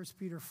 1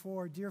 Peter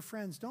 4, dear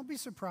friends, don't be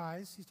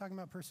surprised, he's talking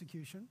about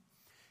persecution,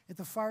 at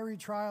the fiery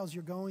trials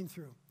you're going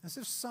through, as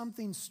if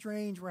something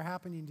strange were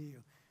happening to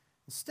you.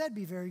 Instead,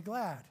 be very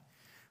glad.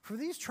 For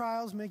these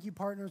trials make you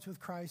partners with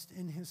Christ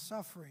in his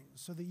suffering,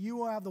 so that you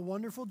will have the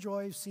wonderful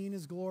joy of seeing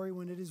his glory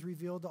when it is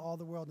revealed to all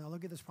the world. Now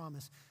look at this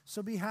promise.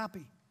 So be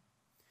happy.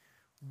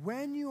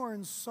 When you are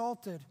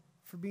insulted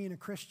for being a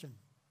Christian,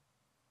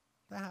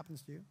 that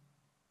happens to you,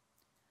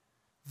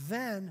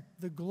 then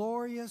the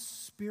glorious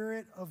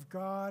Spirit of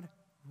God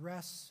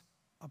rests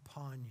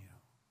upon you.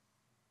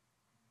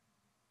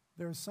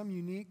 There is some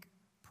unique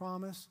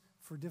promise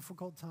for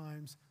difficult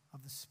times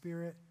of the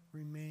Spirit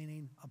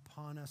remaining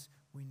upon us.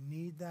 We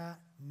need that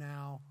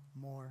now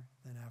more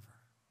than ever.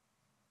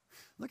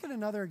 Look at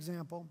another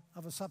example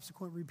of a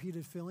subsequent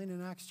repeated filling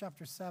in Acts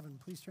chapter 7.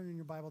 Please turn in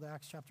your Bible to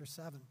Acts chapter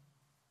 7.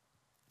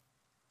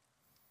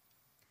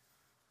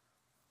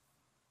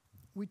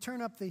 We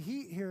turn up the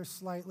heat here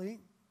slightly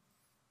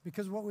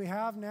because what we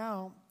have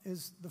now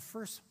is the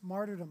first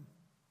martyrdom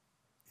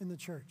in the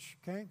church,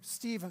 okay?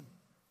 Stephen,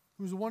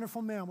 who's a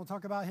wonderful man. We'll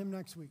talk about him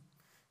next week.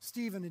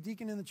 Stephen, a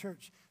deacon in the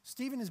church.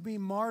 Stephen is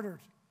being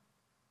martyred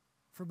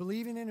for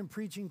believing in and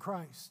preaching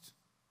Christ.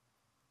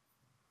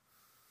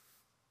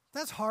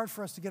 That's hard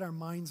for us to get our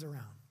minds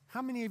around.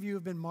 How many of you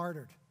have been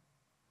martyred?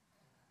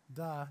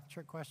 Duh,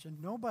 trick question.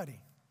 Nobody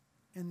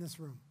in this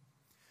room.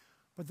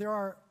 But there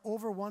are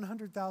over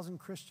 100,000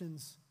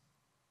 Christians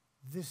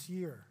this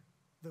year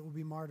that will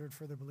be martyred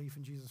for their belief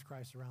in Jesus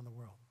Christ around the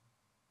world.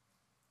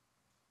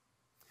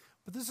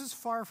 But this is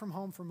far from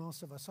home for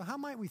most of us. So how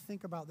might we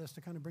think about this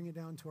to kind of bring it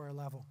down to our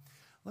level?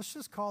 Let's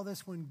just call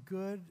this when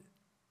good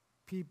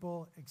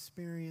people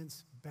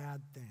experience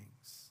bad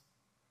things.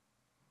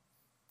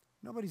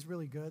 Nobody's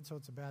really good, so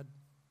it's a bad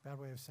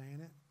way of saying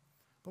it.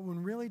 But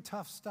when really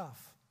tough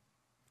stuff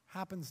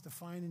happens to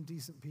fine and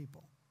decent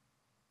people.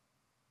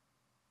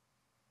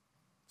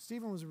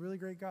 Stephen was a really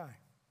great guy.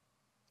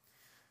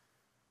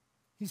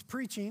 He's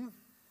preaching,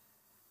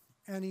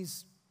 and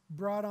he's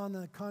brought on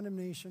the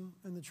condemnation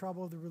and the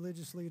trouble of the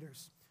religious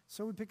leaders.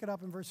 So we pick it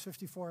up in verse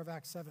 54 of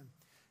Acts 7.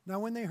 Now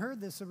when they heard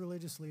this, the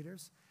religious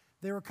leaders,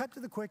 they were cut to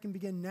the quick and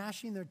began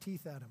gnashing their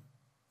teeth at him.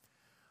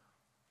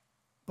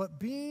 But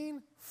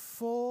being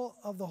full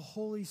of the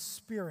Holy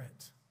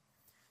Spirit,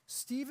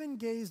 Stephen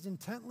gazed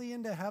intently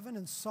into heaven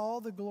and saw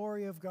the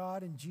glory of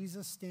God and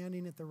Jesus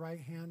standing at the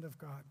right hand of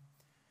God.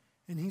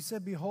 And he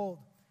said, behold,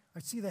 I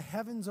see the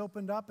heavens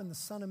opened up and the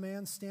Son of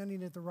Man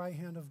standing at the right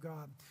hand of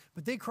God.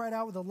 But they cried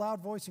out with a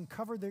loud voice and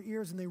covered their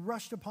ears, and they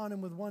rushed upon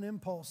him with one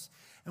impulse.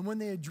 And when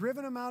they had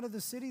driven him out of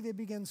the city, they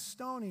began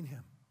stoning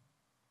him.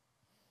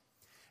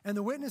 And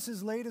the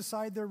witnesses laid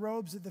aside their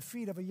robes at the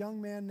feet of a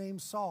young man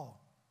named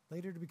Saul,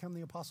 later to become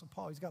the Apostle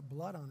Paul. He's got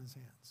blood on his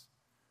hands.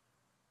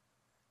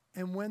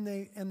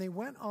 And they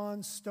went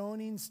on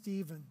stoning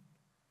Stephen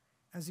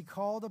as he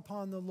called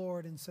upon the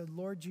Lord and said,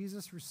 Lord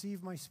Jesus,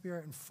 receive my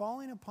spirit. And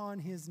falling upon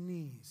his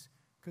knees,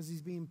 because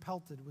he's being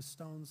pelted with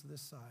stones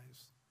this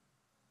size,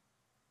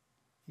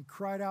 he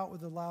cried out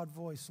with a loud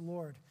voice,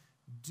 Lord,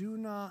 do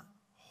not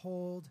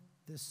hold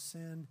this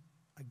sin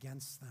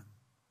against them.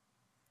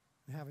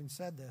 And having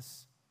said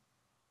this,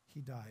 he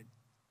died.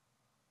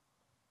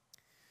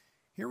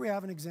 Here we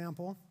have an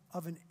example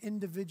of an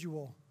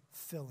individual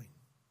filling.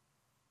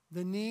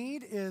 The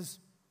need is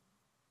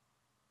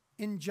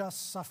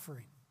unjust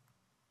suffering.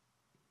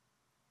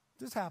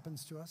 This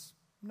happens to us,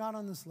 not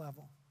on this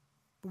level,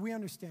 but we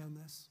understand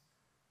this.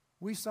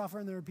 We suffer,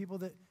 and there are people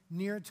that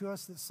near to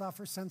us that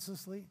suffer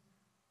senselessly.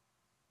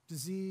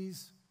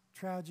 Disease,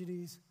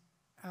 tragedies,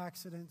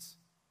 accidents,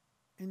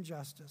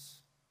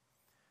 injustice.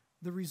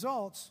 The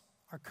results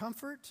are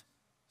comfort,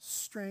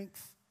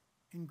 strength,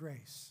 and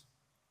grace.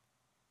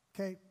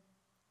 Okay,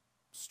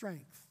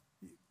 strength.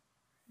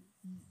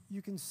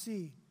 You can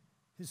see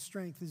his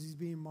strength as he's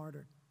being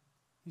martyred.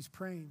 He's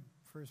praying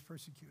for his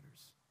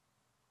persecutors.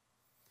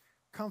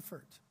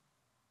 Comfort.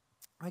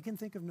 I can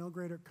think of no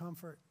greater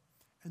comfort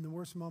in the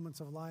worst moments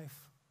of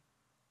life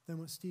than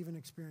what Stephen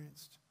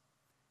experienced.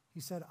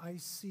 He said, I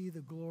see the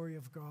glory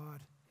of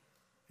God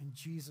and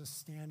Jesus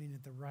standing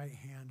at the right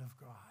hand of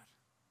God.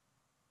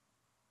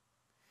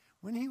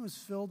 When he was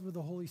filled with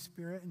the Holy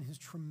Spirit in his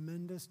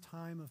tremendous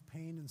time of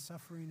pain and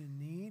suffering and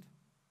need,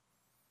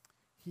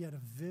 he had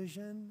a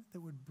vision that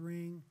would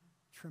bring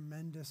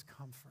tremendous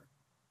comfort.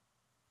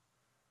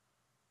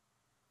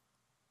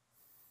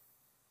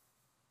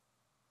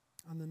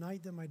 On the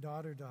night that my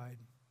daughter died,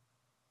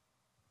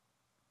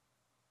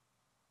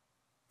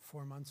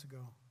 4 months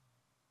ago,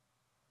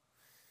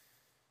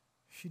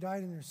 she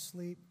died in her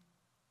sleep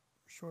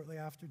shortly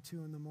after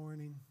 2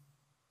 a.m.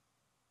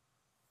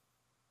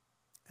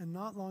 And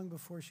not long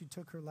before she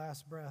took her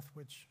last breath,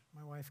 which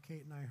my wife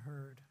Kate and I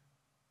heard,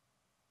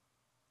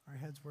 our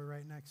heads were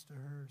right next to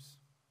hers.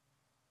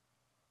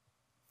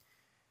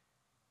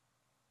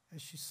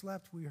 As she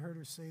slept, we heard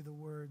her say the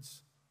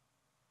words,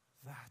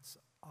 "That's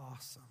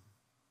awesome."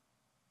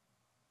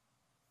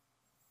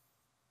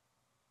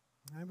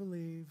 I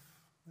believe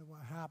that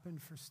what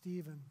happened for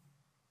Stephen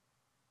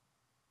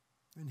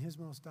in his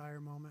most dire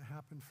moment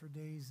happened for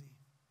Daisy.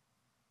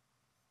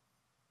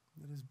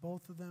 That as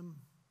both of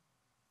them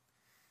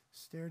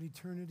stared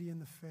eternity in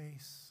the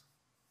face,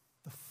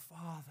 the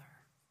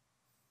Father,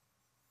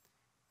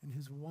 in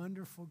his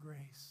wonderful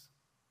grace,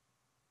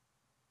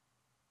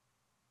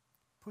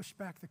 pushed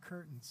back the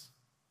curtains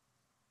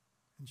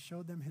and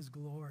showed them his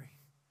glory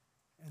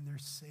and their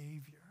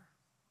Savior.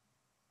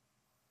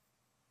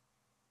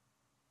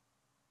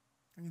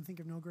 I can think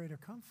of no greater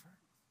comfort.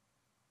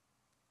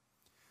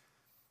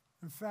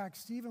 In fact,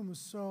 Stephen was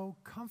so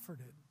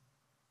comforted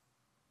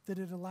that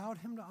it allowed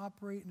him to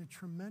operate in a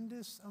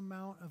tremendous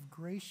amount of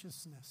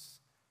graciousness,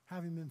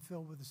 having been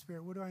filled with the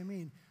Spirit. What do I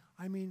mean?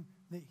 I mean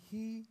that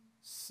he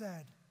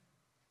said,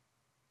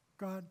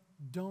 God,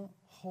 don't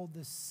hold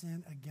this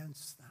sin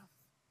against them.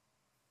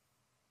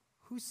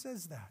 Who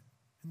says that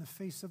in the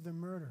face of the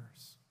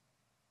murderers?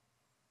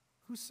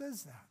 Who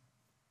says that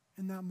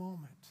in that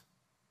moment?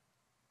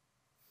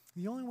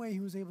 The only way he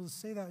was able to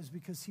say that is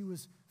because he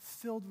was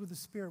filled with the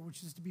Spirit,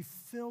 which is to be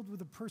filled with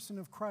the person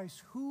of Christ,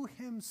 who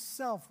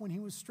himself, when he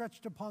was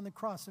stretched upon the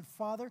cross, said,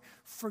 Father,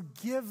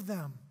 forgive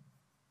them.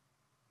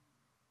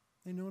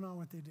 They know not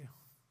what they do.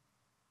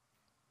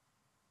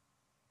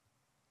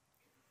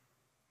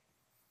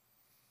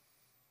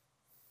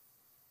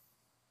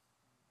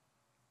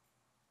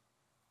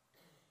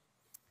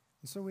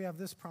 And so we have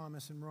this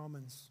promise in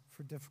Romans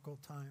for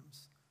difficult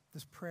times,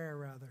 this prayer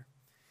rather.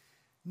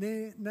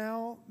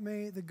 Now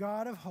may the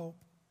God of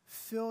hope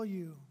fill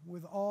you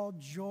with all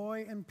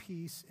joy and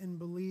peace in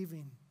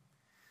believing,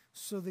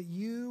 so that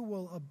you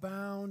will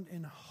abound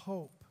in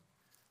hope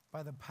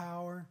by the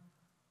power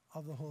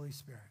of the Holy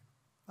Spirit.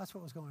 That's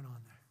what was going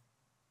on there.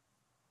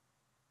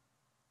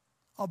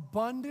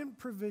 Abundant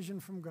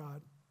provision from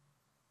God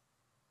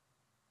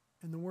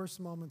in the worst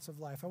moments of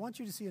life. I want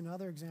you to see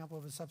another example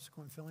of a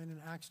subsequent filling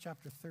in Acts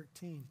chapter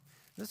 13.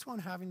 This one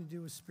having to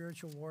do with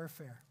spiritual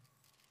warfare.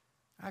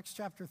 Acts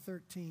chapter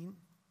 13.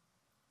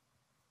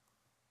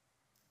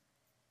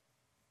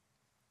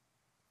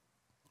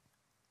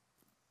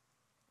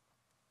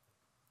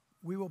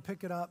 we will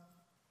pick it up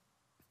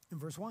in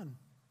verse 1.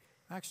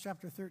 Acts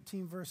chapter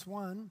 13, verse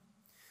 1.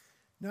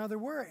 Now there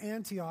were at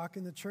Antioch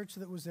in the church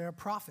that was there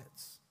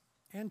prophets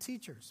and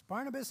teachers,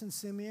 Barnabas and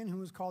Simeon, who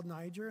was called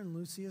Niger, and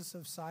Lucius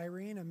of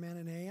Cyrene, and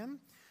Manaen,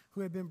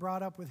 who had been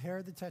brought up with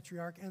Herod the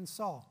Tetrarch, and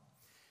Saul.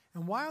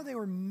 And while they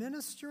were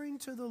ministering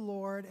to the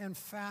Lord and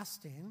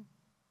fasting,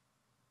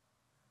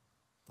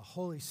 the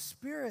Holy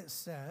Spirit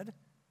said,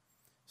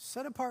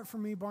 "Set apart for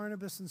me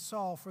Barnabas and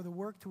Saul for the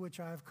work to which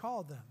I have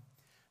called them."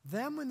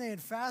 Then when they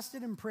had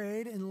fasted and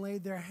prayed and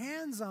laid their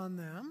hands on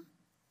them,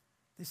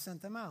 they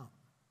sent them out.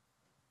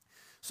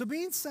 So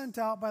being sent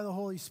out by the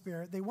Holy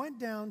Spirit, they went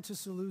down to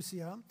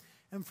Seleucia,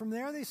 and from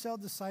there they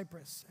sailed to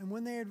Cyprus. And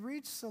when they had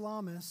reached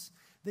Salamis,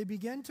 they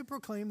began to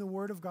proclaim the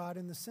word of God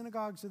in the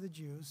synagogues of the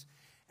Jews.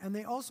 And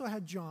they also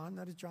had John,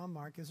 that is John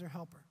Mark, as their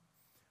helper.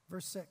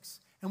 Verse 6.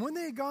 And when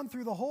they had gone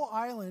through the whole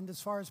island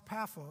as far as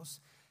Paphos,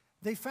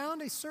 they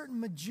found a certain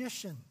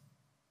magician.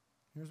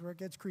 Here's where it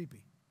gets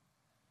creepy.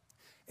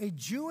 A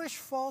Jewish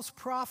false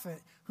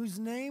prophet whose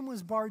name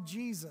was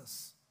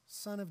Bar-Jesus,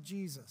 son of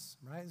Jesus.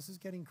 Right? This is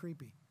getting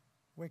creepy.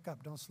 Wake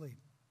up, don't sleep.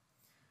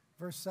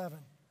 Verse 7.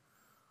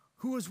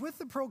 Who was with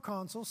the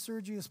proconsul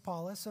Sergius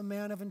Paulus, a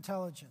man of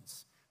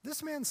intelligence.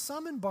 This man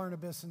summoned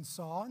Barnabas and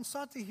Saul and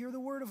sought to hear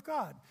the word of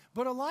God.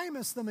 But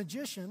Elymas the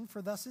magician,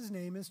 for thus his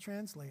name is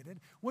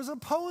translated, was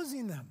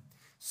opposing them,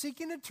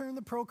 seeking to turn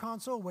the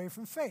proconsul away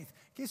from faith.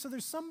 Okay, so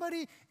there's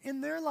somebody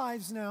in their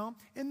lives now,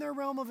 in their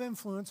realm of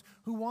influence,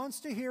 who wants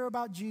to hear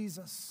about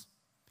Jesus.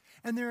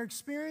 And they're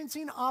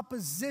experiencing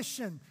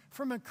opposition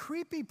from a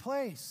creepy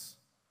place.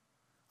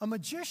 A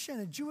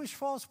magician, a Jewish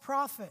false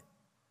prophet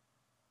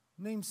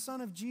named son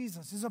of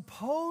Jesus, is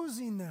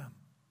opposing them.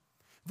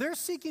 They're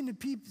seeking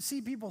to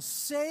see people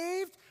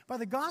saved by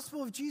the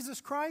gospel of Jesus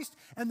Christ,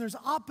 and there's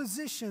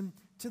opposition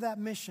to that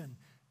mission.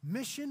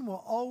 Mission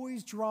will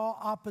always draw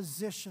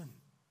opposition.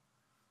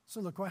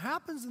 So look what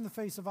happens in the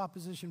face of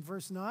opposition.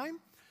 Verse 9,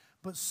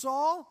 but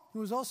Saul,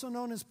 who is also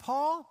known as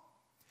Paul,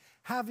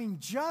 having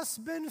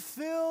just been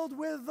filled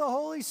with the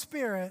Holy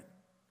Spirit,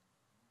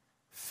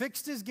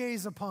 fixed his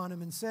gaze upon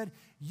him and said,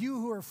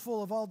 "You who are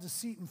full of all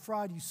deceit and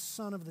fraud, you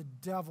son of the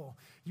devil,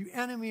 you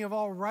enemy of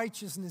all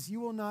righteousness, you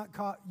will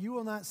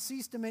not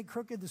cease to make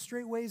crooked the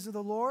straight ways of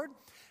the Lord.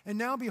 And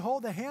now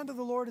behold, the hand of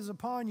the Lord is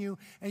upon you,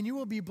 and you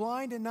will be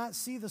blind and not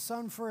see the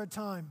sun for a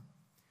time."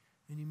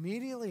 And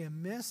immediately a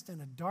mist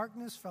and a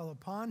darkness fell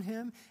upon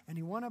him, and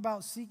he went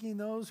about seeking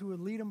those who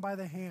would lead him by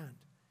the hand.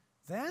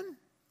 Then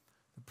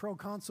the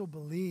proconsul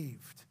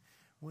believed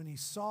when he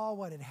saw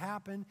what had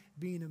happened,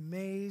 being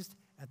amazed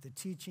at the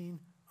teaching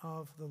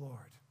of the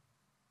Lord.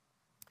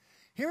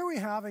 Here we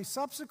have a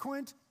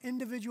subsequent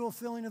individual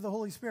filling of the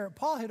Holy Spirit.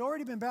 Paul had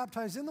already been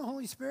baptized in the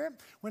Holy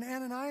Spirit when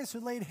Ananias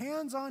had laid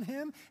hands on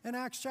him in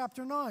Acts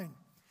chapter 9.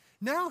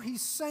 Now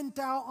he's sent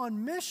out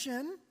on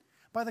mission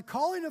by the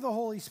calling of the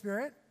Holy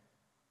Spirit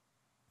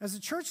as the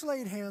church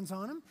laid hands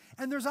on him,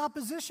 and there's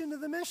opposition to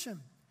the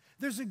mission.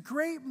 There's a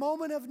great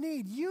moment of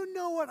need. You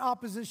know what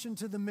opposition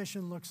to the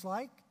mission looks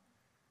like.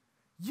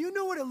 You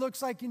know what it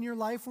looks like in your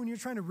life when you're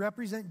trying to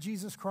represent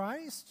Jesus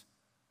Christ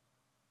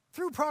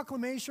through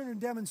proclamation or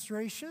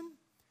demonstration.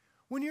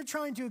 When you're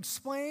trying to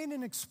explain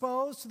and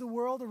expose to the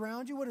world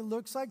around you what it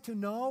looks like to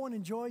know and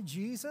enjoy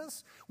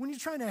Jesus. When you're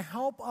trying to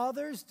help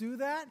others do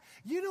that,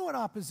 you know what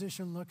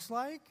opposition looks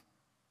like.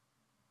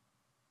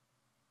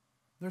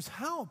 There's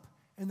help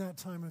in that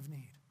time of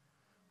need.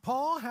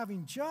 Paul,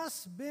 having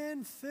just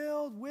been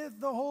filled with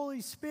the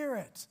Holy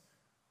Spirit,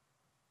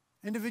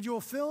 individual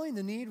filling,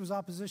 the need was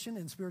opposition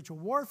and spiritual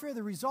warfare.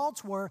 The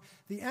results were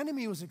the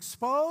enemy was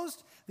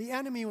exposed, the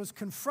enemy was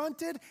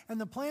confronted,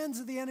 and the plans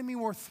of the enemy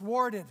were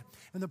thwarted.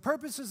 And the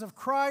purposes of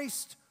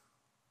Christ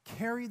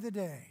carried the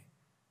day,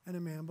 and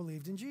a man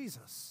believed in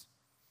Jesus.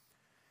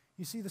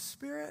 You see, the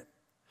Spirit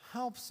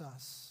helps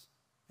us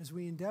as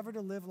we endeavor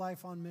to live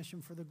life on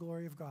mission for the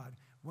glory of God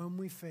when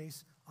we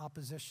face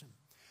opposition.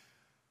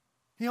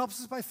 He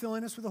helps us by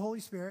filling us with the Holy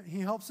Spirit. He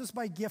helps us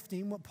by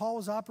gifting. What Paul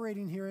was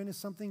operating here in is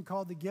something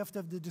called the gift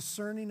of the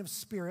discerning of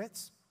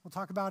spirits. We'll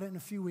talk about it in a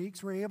few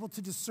weeks. We're able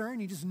to discern.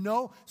 You just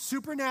know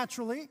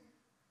supernaturally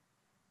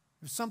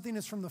if something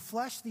is from the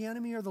flesh, the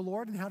enemy, or the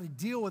Lord, and how to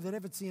deal with it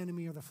if it's the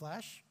enemy or the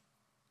flesh.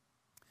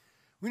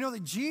 We know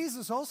that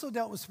Jesus also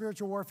dealt with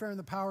spiritual warfare in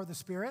the power of the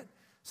Spirit.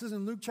 It says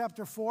in Luke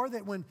chapter 4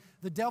 that when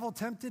the devil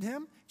tempted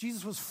him,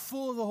 Jesus was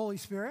full of the Holy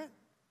Spirit.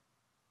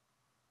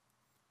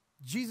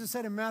 Jesus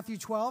said in Matthew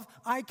 12,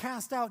 "I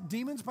cast out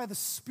demons by the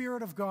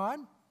Spirit of God."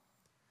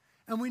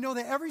 And we know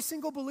that every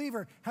single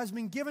believer has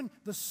been given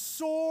the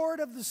sword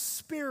of the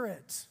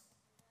Spirit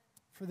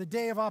for the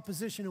day of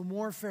opposition and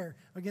warfare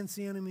against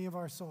the enemy of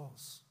our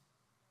souls.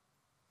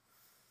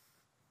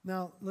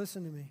 Now,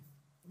 listen to me.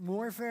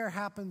 Warfare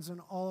happens in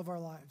all of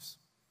our lives.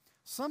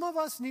 Some of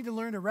us need to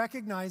learn to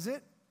recognize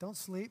it. Don't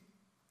sleep.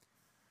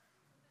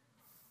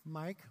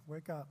 Mike,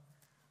 wake up.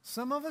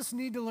 Some of us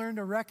need to learn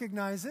to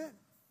recognize it.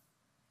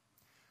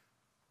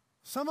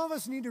 Some of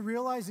us need to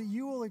realize that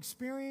you will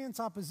experience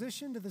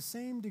opposition to the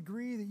same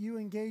degree that you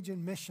engage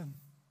in mission.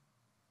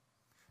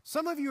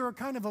 Some of you are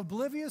kind of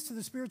oblivious to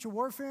the spiritual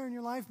warfare in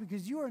your life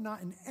because you are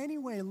not in any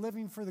way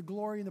living for the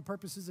glory and the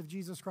purposes of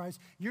Jesus Christ.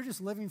 You're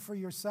just living for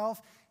yourself.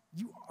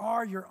 You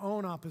are your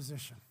own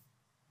opposition.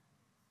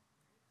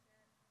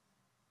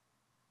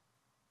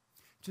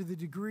 To the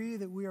degree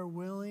that we are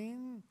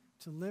willing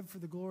to live for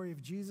the glory of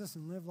Jesus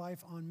and live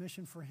life on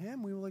mission for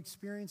Him, we will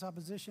experience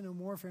opposition and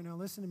warfare. Now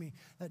listen to me.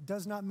 That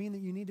does not mean that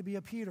you need to be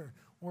a Peter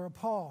or a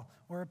Paul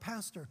or a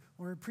pastor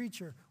or a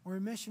preacher or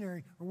a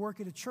missionary or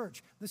work at a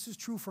church. This is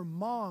true for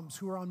moms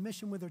who are on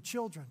mission with their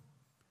children.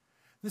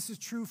 This is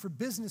true for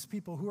business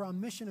people who are on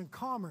mission in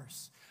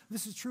commerce.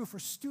 This is true for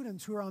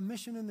students who are on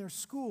mission in their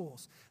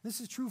schools.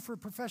 This is true for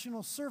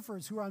professional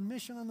surfers who are on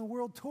mission on the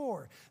world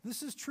tour.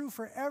 This is true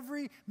for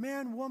every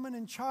man, woman,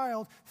 and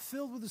child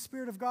filled with the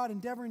Spirit of God,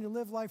 endeavoring to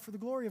live life for the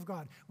glory of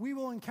God. We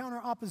will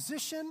encounter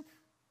opposition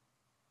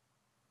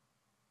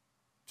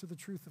to the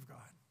truth of God.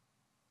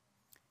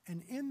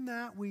 And in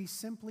that, we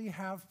simply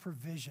have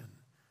provision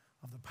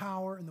of the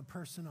power and the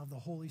person of the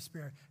Holy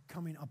Spirit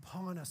coming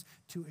upon us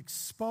to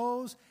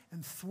expose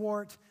and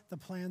thwart the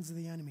plans of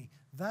the enemy.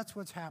 That's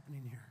what's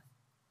happening here.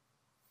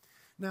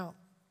 Now,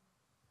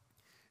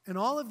 in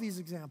all of these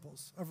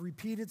examples of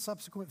repeated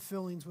subsequent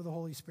fillings with the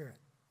Holy Spirit,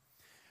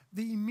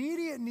 the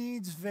immediate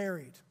needs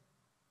varied.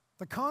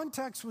 The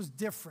context was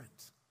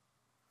different,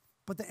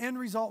 but the end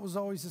result was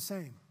always the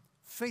same.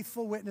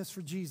 Faithful witness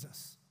for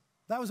Jesus.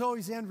 That was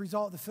always the end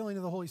result of the filling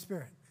of the Holy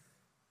Spirit.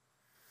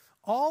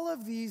 All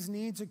of these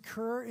needs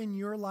occur in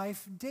your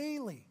life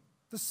daily.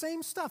 The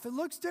same stuff. It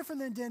looks different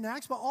than it did in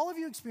Acts, but all of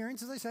you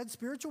experience, as I said,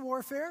 spiritual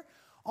warfare.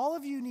 All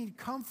of you need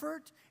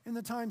comfort in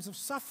the times of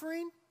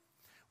suffering.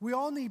 We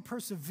all need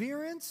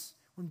perseverance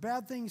when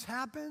bad things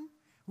happen.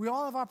 We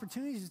all have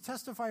opportunities to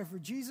testify for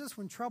Jesus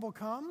when trouble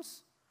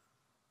comes.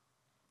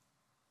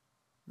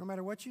 No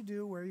matter what you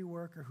do, where you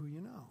work, or who you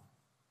know.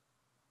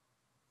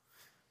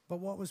 But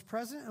what was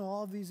present in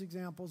all of these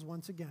examples,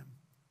 once again,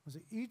 was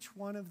that each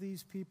one of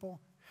these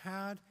people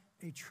had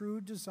a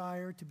true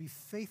desire to be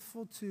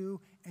faithful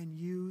to and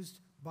used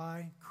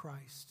by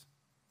Christ.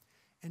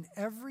 And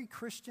every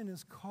Christian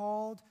is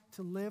called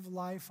to live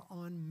life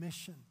on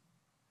mission.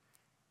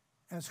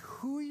 As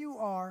who you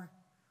are,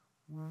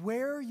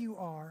 where you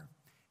are,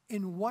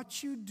 in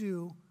what you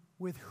do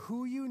with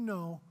who you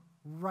know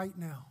right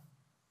now.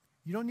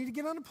 You don't need to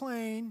get on a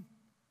plane.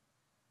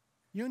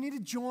 You don't need to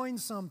join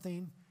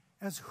something.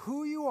 As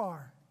who you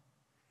are,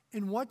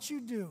 in what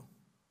you do,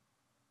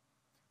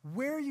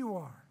 where you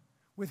are,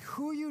 with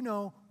who you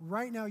know,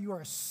 right now you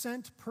are a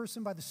sent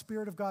person by the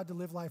Spirit of God to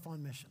live life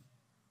on mission.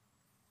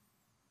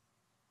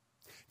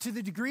 To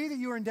the degree that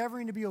you are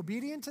endeavoring to be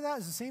obedient to that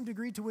is the same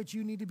degree to which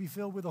you need to be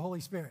filled with the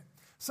Holy Spirit.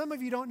 Some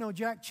of you don't know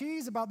jack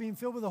cheese about being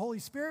filled with the Holy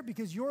Spirit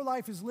because your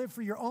life is lived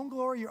for your own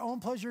glory, your own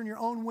pleasure, and your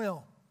own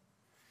will.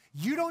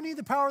 You don't need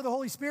the power of the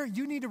Holy Spirit.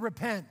 You need to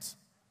repent.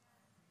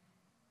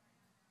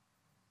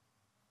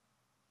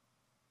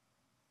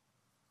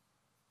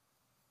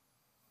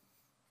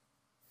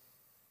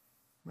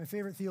 My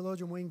favorite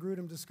theologian, Wayne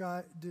Grudem,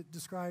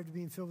 described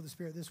being filled with the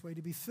Spirit this way.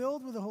 To be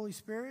filled with the Holy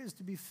Spirit is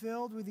to be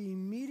filled with the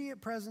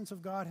immediate presence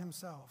of God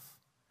Himself.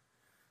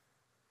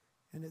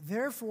 And it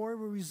therefore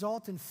will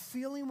result in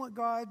feeling what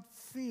God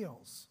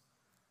feels,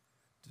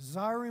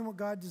 desiring what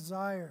God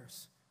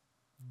desires,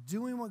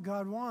 doing what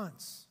God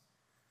wants,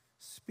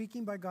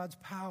 speaking by God's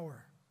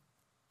power,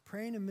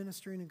 praying and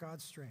ministering in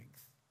God's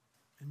strength,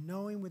 and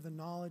knowing with the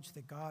knowledge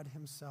that God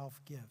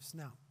Himself gives.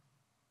 Now,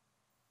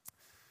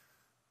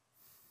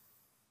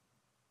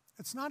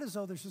 it's not as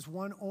though there's just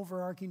one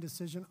overarching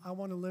decision, I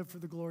want to live for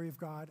the glory of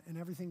God, and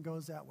everything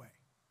goes that way.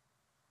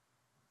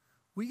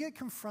 We get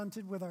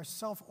confronted with our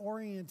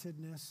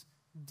self-orientedness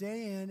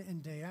day in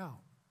and day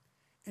out.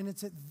 And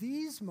it's at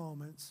these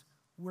moments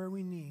where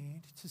we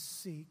need to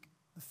seek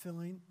the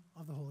filling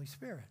of the Holy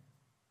Spirit.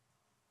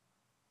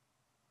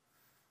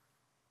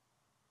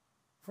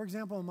 For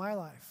example, in my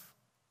life,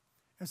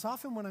 it's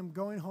often when I'm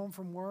going home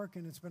from work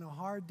and it's been a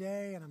hard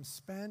day and I'm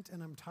spent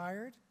and I'm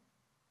tired,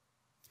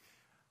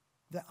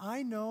 that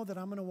I know that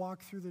I'm going to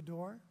walk through the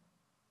door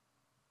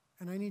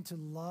and I need to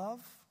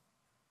love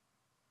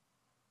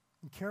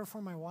and care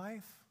for my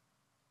wife.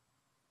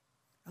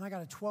 And I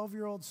got a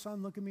 12-year-old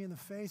son looking me in the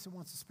face that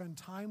wants to spend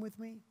time with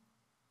me,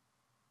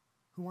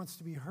 who wants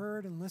to be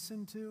heard and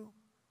listened to,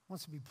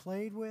 wants to be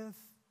played with.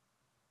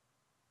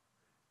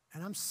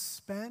 And I'm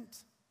spent,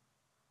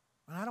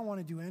 and I don't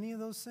want to do any of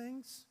those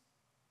things.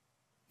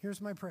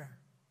 Here's my prayer.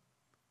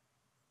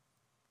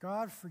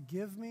 God,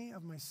 forgive me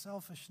of my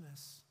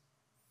selfishness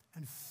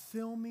and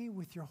fill me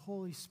with your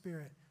Holy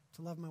Spirit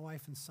to love my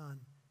wife and son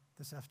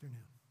this afternoon.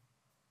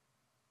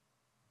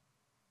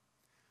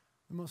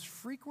 The most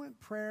frequent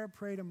prayer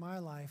prayed in my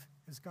life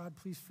is, God,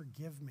 please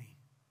forgive me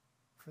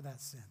for that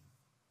sin.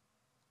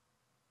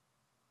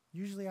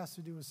 Usually has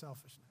to do with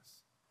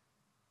selfishness.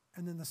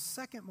 And then the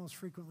second most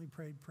frequently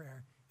prayed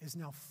prayer is,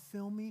 now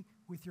fill me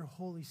with your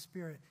Holy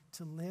Spirit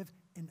to live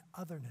in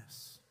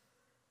otherness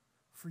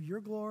for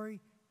your glory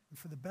and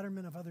for the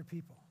betterment of other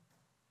people.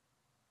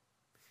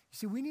 You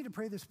see, we need to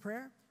pray this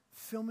prayer,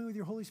 fill me with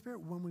your Holy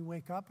Spirit, when we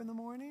wake up in the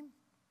morning,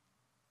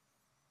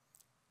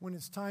 when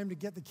it's time to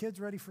get the kids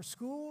ready for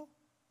school,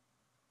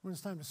 when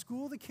it's time to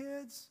school the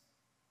kids,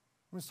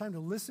 when it's time to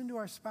listen to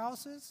our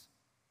spouses,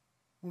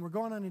 when we're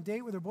going on a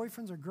date with our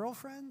boyfriends or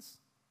girlfriends,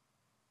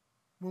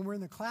 when we're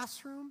in the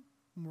classroom,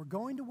 when we're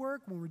going to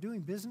work, when we're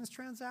doing business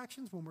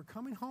transactions, when we're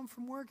coming home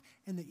from work,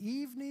 in the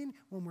evening,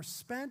 when we're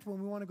spent,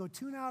 when we want to go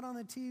tune out on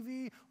the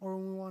TV, or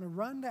when we want to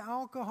run to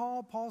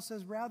alcohol. Paul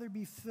says, rather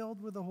be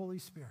filled with the Holy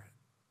Spirit.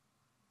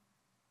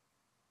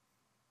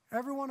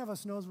 Every one of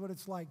us knows what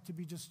it's like to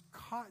be just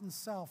caught in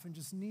self and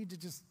just need to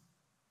just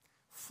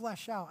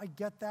flesh out. I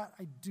get that.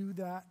 I do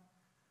that.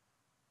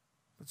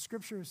 But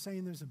Scripture is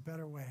saying there's a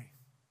better way.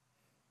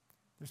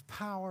 There's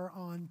power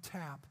on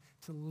tap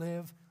to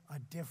live a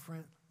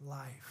different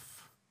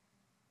life.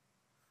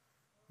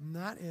 And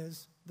that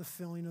is the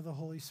filling of the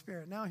Holy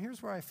Spirit. Now,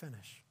 here's where I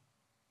finish.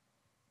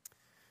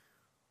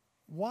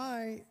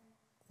 Why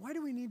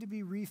do we need to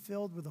be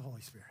refilled with the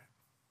Holy Spirit?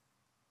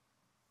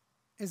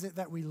 Is it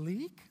that we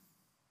leak?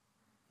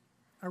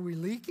 Are we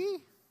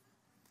leaky?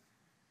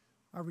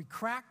 Are we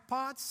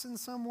crackpots in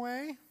some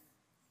way?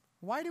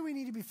 Why do we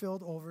need to be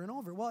filled over and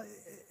over? Well,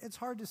 it's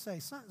hard to say.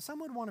 Some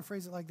would want to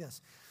phrase it like this.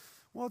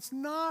 Well, it's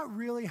not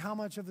really how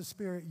much of the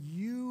Spirit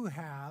you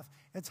have.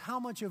 It's how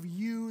much of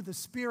you the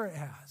Spirit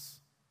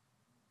has.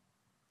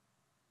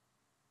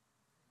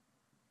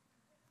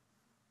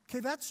 Okay,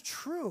 that's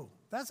true.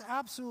 That's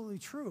absolutely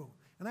true.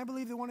 And I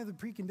believe that one of the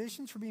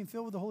preconditions for being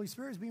filled with the Holy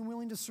Spirit is being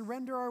willing to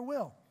surrender our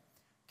will.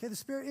 Okay, the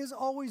Spirit is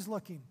always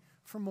looking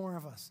for more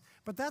of us.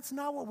 But that's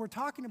not what we're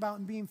talking about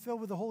in being filled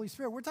with the Holy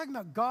Spirit. We're talking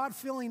about God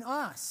filling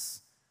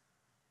us.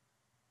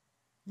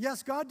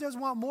 Yes, God does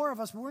want more of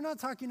us, but we're not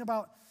talking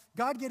about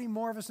God getting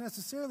more of us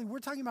necessarily. We're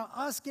talking about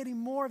us getting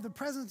more of the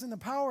presence and the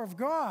power of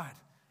God.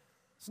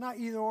 It's not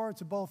either or,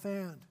 it's a both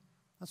and.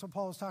 That's what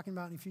Paul was talking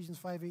about in Ephesians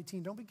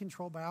 5:18. Don't be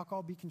controlled by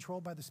alcohol, be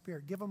controlled by the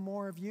Spirit. Give him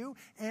more of you,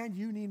 and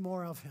you need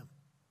more of him.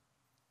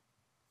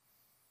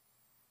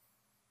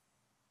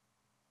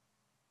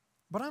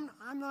 But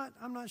I'm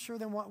not sure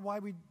then why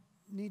we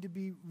need to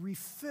be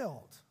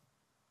refilled.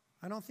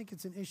 I don't think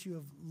it's an issue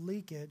of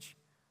leakage.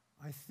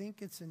 I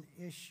think it's an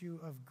issue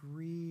of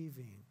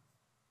grieving.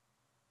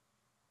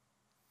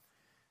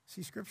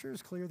 See, Scripture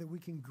is clear that we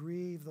can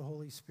grieve the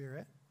Holy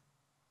Spirit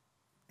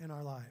in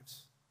our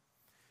lives.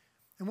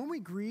 And when we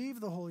grieve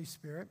the Holy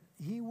Spirit,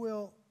 he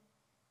will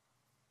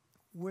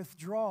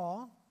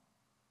withdraw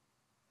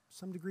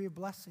some degree of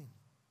blessing,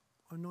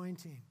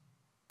 anointing,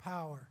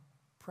 power,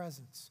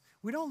 presence.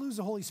 We don't lose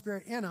the Holy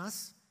Spirit in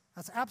us.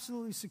 That's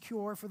absolutely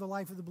secure for the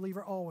life of the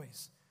believer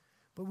always.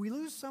 But we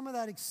lose some of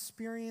that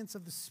experience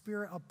of the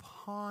Spirit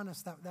upon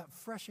us, that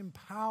fresh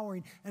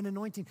empowering and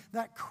anointing,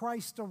 that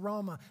Christ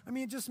aroma. I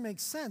mean, it just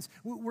makes sense.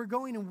 We're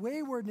going in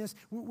waywardness.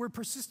 We're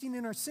persisting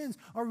in our sins.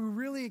 Are we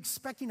really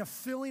expecting a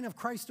filling of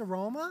Christ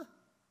aroma?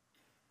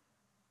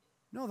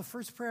 No, the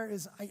first prayer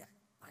is,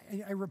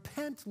 I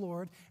repent,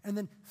 Lord, and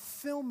then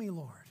fill me,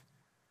 Lord.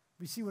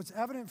 We see what's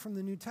evident from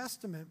the New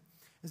Testament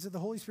is that the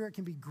Holy Spirit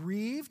can be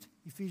grieved,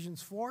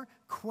 Ephesians 4,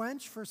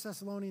 quenched, 1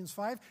 Thessalonians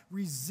 5,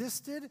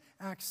 resisted,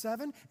 Acts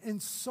 7,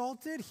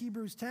 insulted,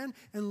 Hebrews 10,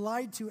 and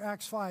lied to,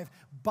 Acts 5,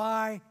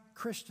 by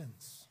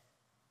Christians.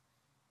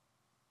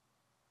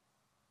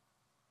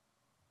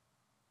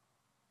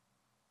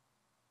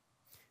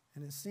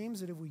 And it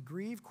seems that if we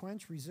grieve,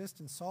 quench, resist,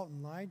 insult,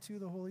 and lie to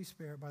the Holy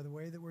Spirit by the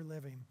way that we're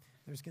living,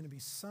 there's going to be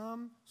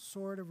some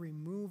sort of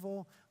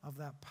removal of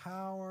that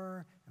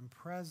power and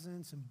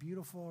presence and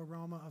beautiful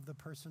aroma of the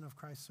person of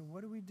Christ. So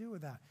what do we do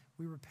with that?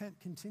 We repent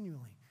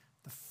continually.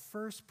 The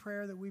first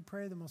prayer that we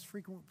pray, the most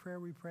frequent prayer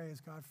we pray is,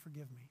 God,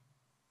 forgive me.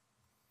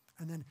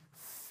 And then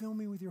fill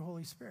me with your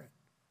Holy Spirit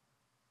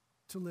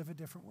to live a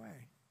different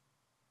way.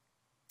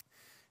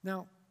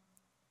 Now,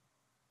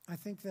 I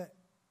think that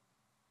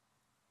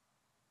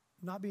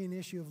not being an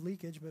issue of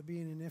leakage, but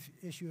being an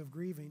issue of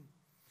grieving,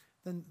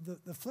 then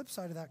the flip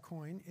side of that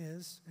coin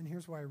is, and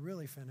here's why I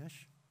really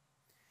finish,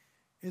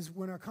 is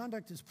when our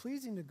conduct is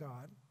pleasing to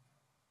God,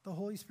 the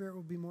Holy Spirit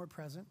will be more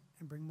present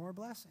and bring more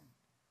blessing.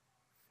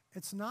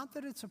 It's not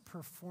that it's a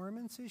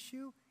performance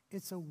issue,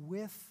 it's a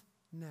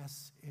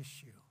withness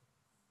issue.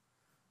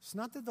 It's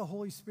not that the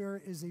Holy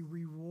Spirit is a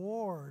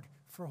reward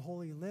for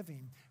holy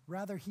living.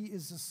 Rather, he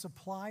is a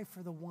supply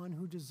for the one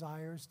who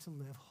desires to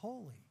live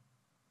holy.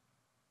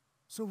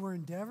 So we're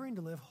endeavoring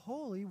to live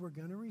holy, we're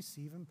going to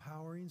receive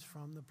empowerings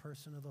from the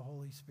person of the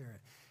Holy Spirit.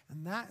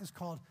 And that is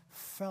called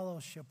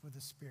fellowship with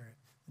the Spirit.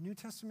 The New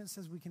Testament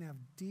says we can have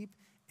deep,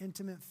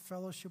 intimate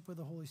fellowship with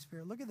the Holy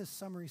Spirit. Look at this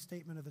summary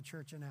statement of the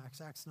church in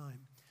Acts 9.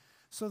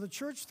 So the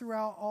church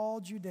throughout all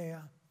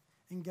Judea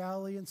and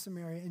Galilee and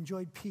Samaria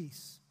enjoyed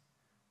peace,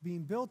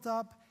 being built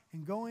up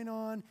and going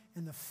on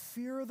in the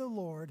fear of the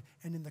Lord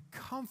and in the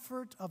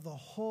comfort of the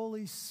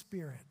Holy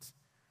Spirit.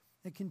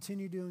 It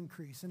continued to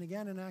increase. And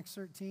again in Acts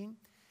 13,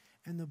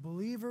 and the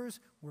believers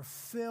were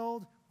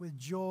filled with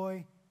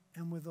joy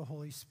and with the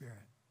Holy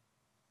Spirit.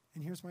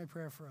 And here's my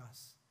prayer for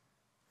us.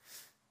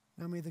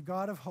 Now may the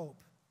God of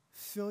hope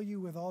fill you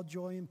with all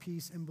joy and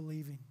peace in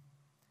believing,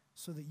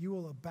 so that you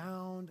will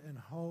abound in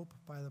hope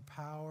by the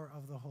power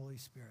of the Holy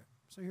Spirit.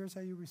 So here's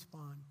how you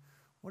respond.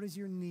 What is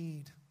your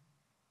need?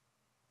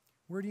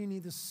 Where do you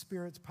need the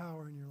Spirit's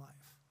power in your life?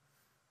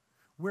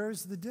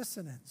 Where's the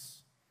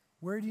dissonance?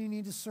 Where do you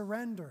need to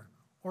surrender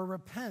or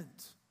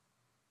repent?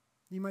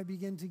 You might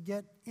begin to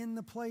get in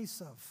the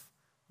place of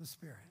the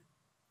Spirit.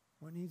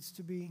 What needs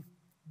to be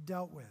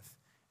dealt with?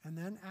 And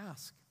then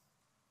ask.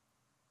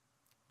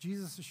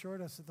 Jesus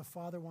assured us that the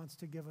Father wants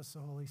to give us the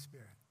Holy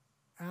Spirit.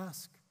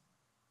 Ask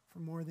for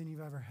more than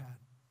you've ever had.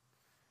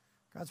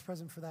 God's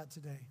present for that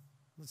today.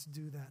 Let's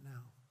do that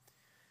now.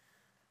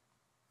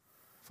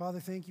 Father,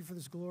 thank you for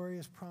this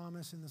glorious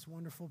promise and this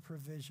wonderful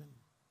provision.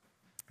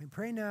 I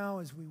pray now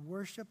as we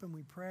worship and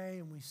we pray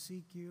and we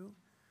seek you,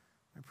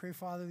 I pray,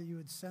 Father, that you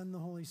would send the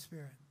Holy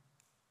Spirit.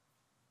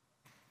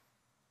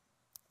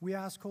 We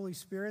ask, Holy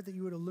Spirit, that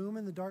you would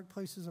illumine the dark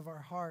places of our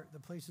heart, the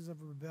places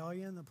of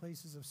rebellion, the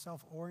places of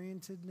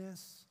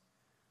self-orientedness,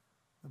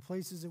 the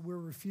places that we're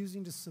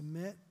refusing to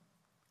submit.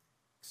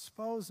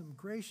 Expose them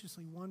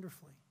graciously,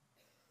 wonderfully.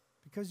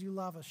 Because you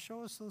love us,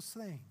 show us those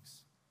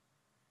things.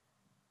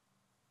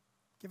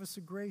 Give us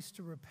the grace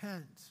to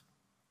repent.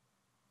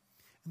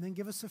 And then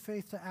give us the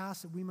faith to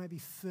ask that we might be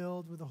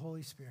filled with the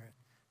Holy Spirit,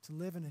 to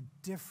live in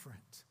a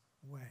different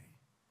way,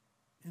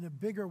 in a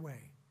bigger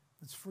way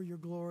that's for your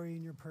glory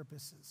and your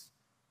purposes,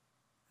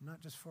 and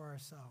not just for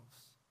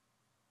ourselves.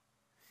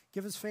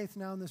 Give us faith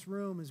now in this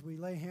room as we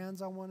lay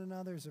hands on one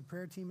another, as the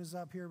prayer team is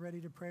up here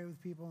ready to pray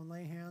with people and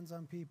lay hands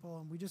on people,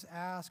 and we just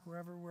ask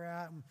wherever we're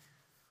at, and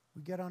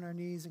we get on our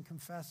knees and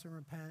confess and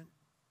repent.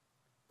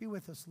 Be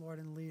with us, Lord,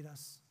 and lead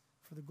us.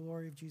 For the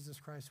glory of Jesus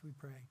Christ, we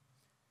pray.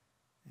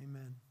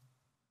 Amen.